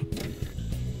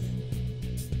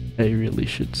 I really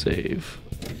should save.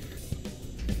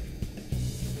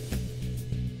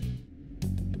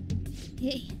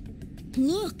 Hey,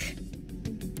 look.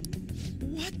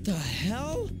 What the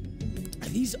hell?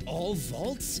 these all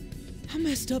vaults? How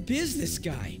messed up is this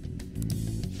guy?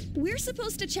 We're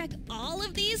supposed to check all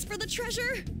of these for the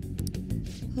treasure?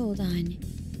 Hold on.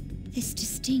 This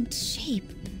distinct shape.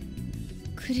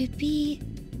 Could it be...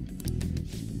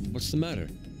 What's the matter?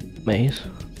 Maze?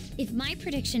 If my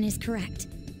prediction is correct,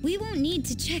 we won't need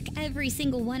to check every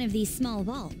single one of these small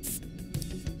vaults.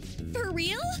 For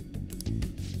real?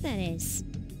 That is,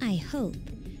 I hope.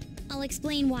 I'll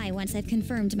explain why once I've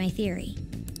confirmed my theory.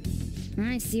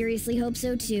 I seriously hope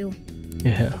so too.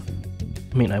 Yeah.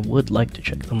 I mean, I would like to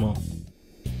check them all.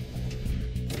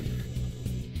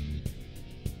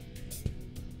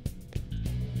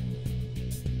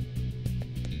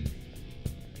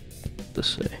 Let's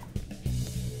say.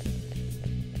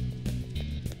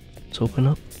 Let's open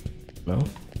up. No?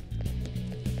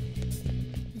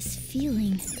 This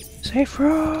feeling. Safe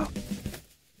room!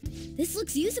 This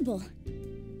looks usable.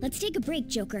 Let's take a break,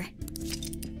 Joker.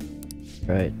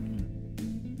 Right.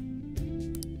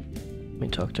 Let me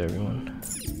talk to everyone.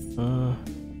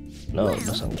 No,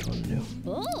 that's not what I want to do.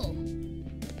 Oh!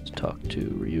 Let's talk to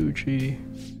Ryuji.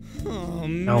 Oh,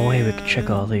 man. No way we can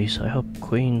check all these. I hope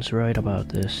Queen's right about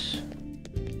this.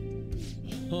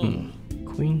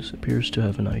 Queen's appears to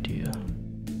have an idea.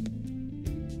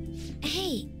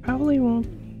 Hey! Probably won't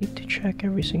need to check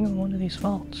every single one of these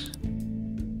vaults.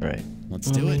 Right. Let's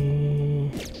do it.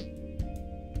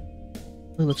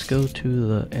 Let's go to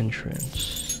the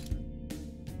entrance.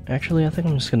 Actually, I think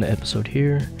I'm just gonna episode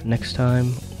here. Next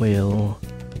time, we'll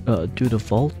do the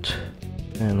vault,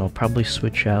 and I'll probably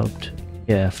switch out.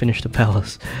 Yeah, finish the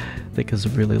palace. I think it's a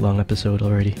really long episode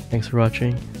already. Thanks for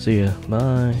watching. See ya.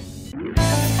 Bye.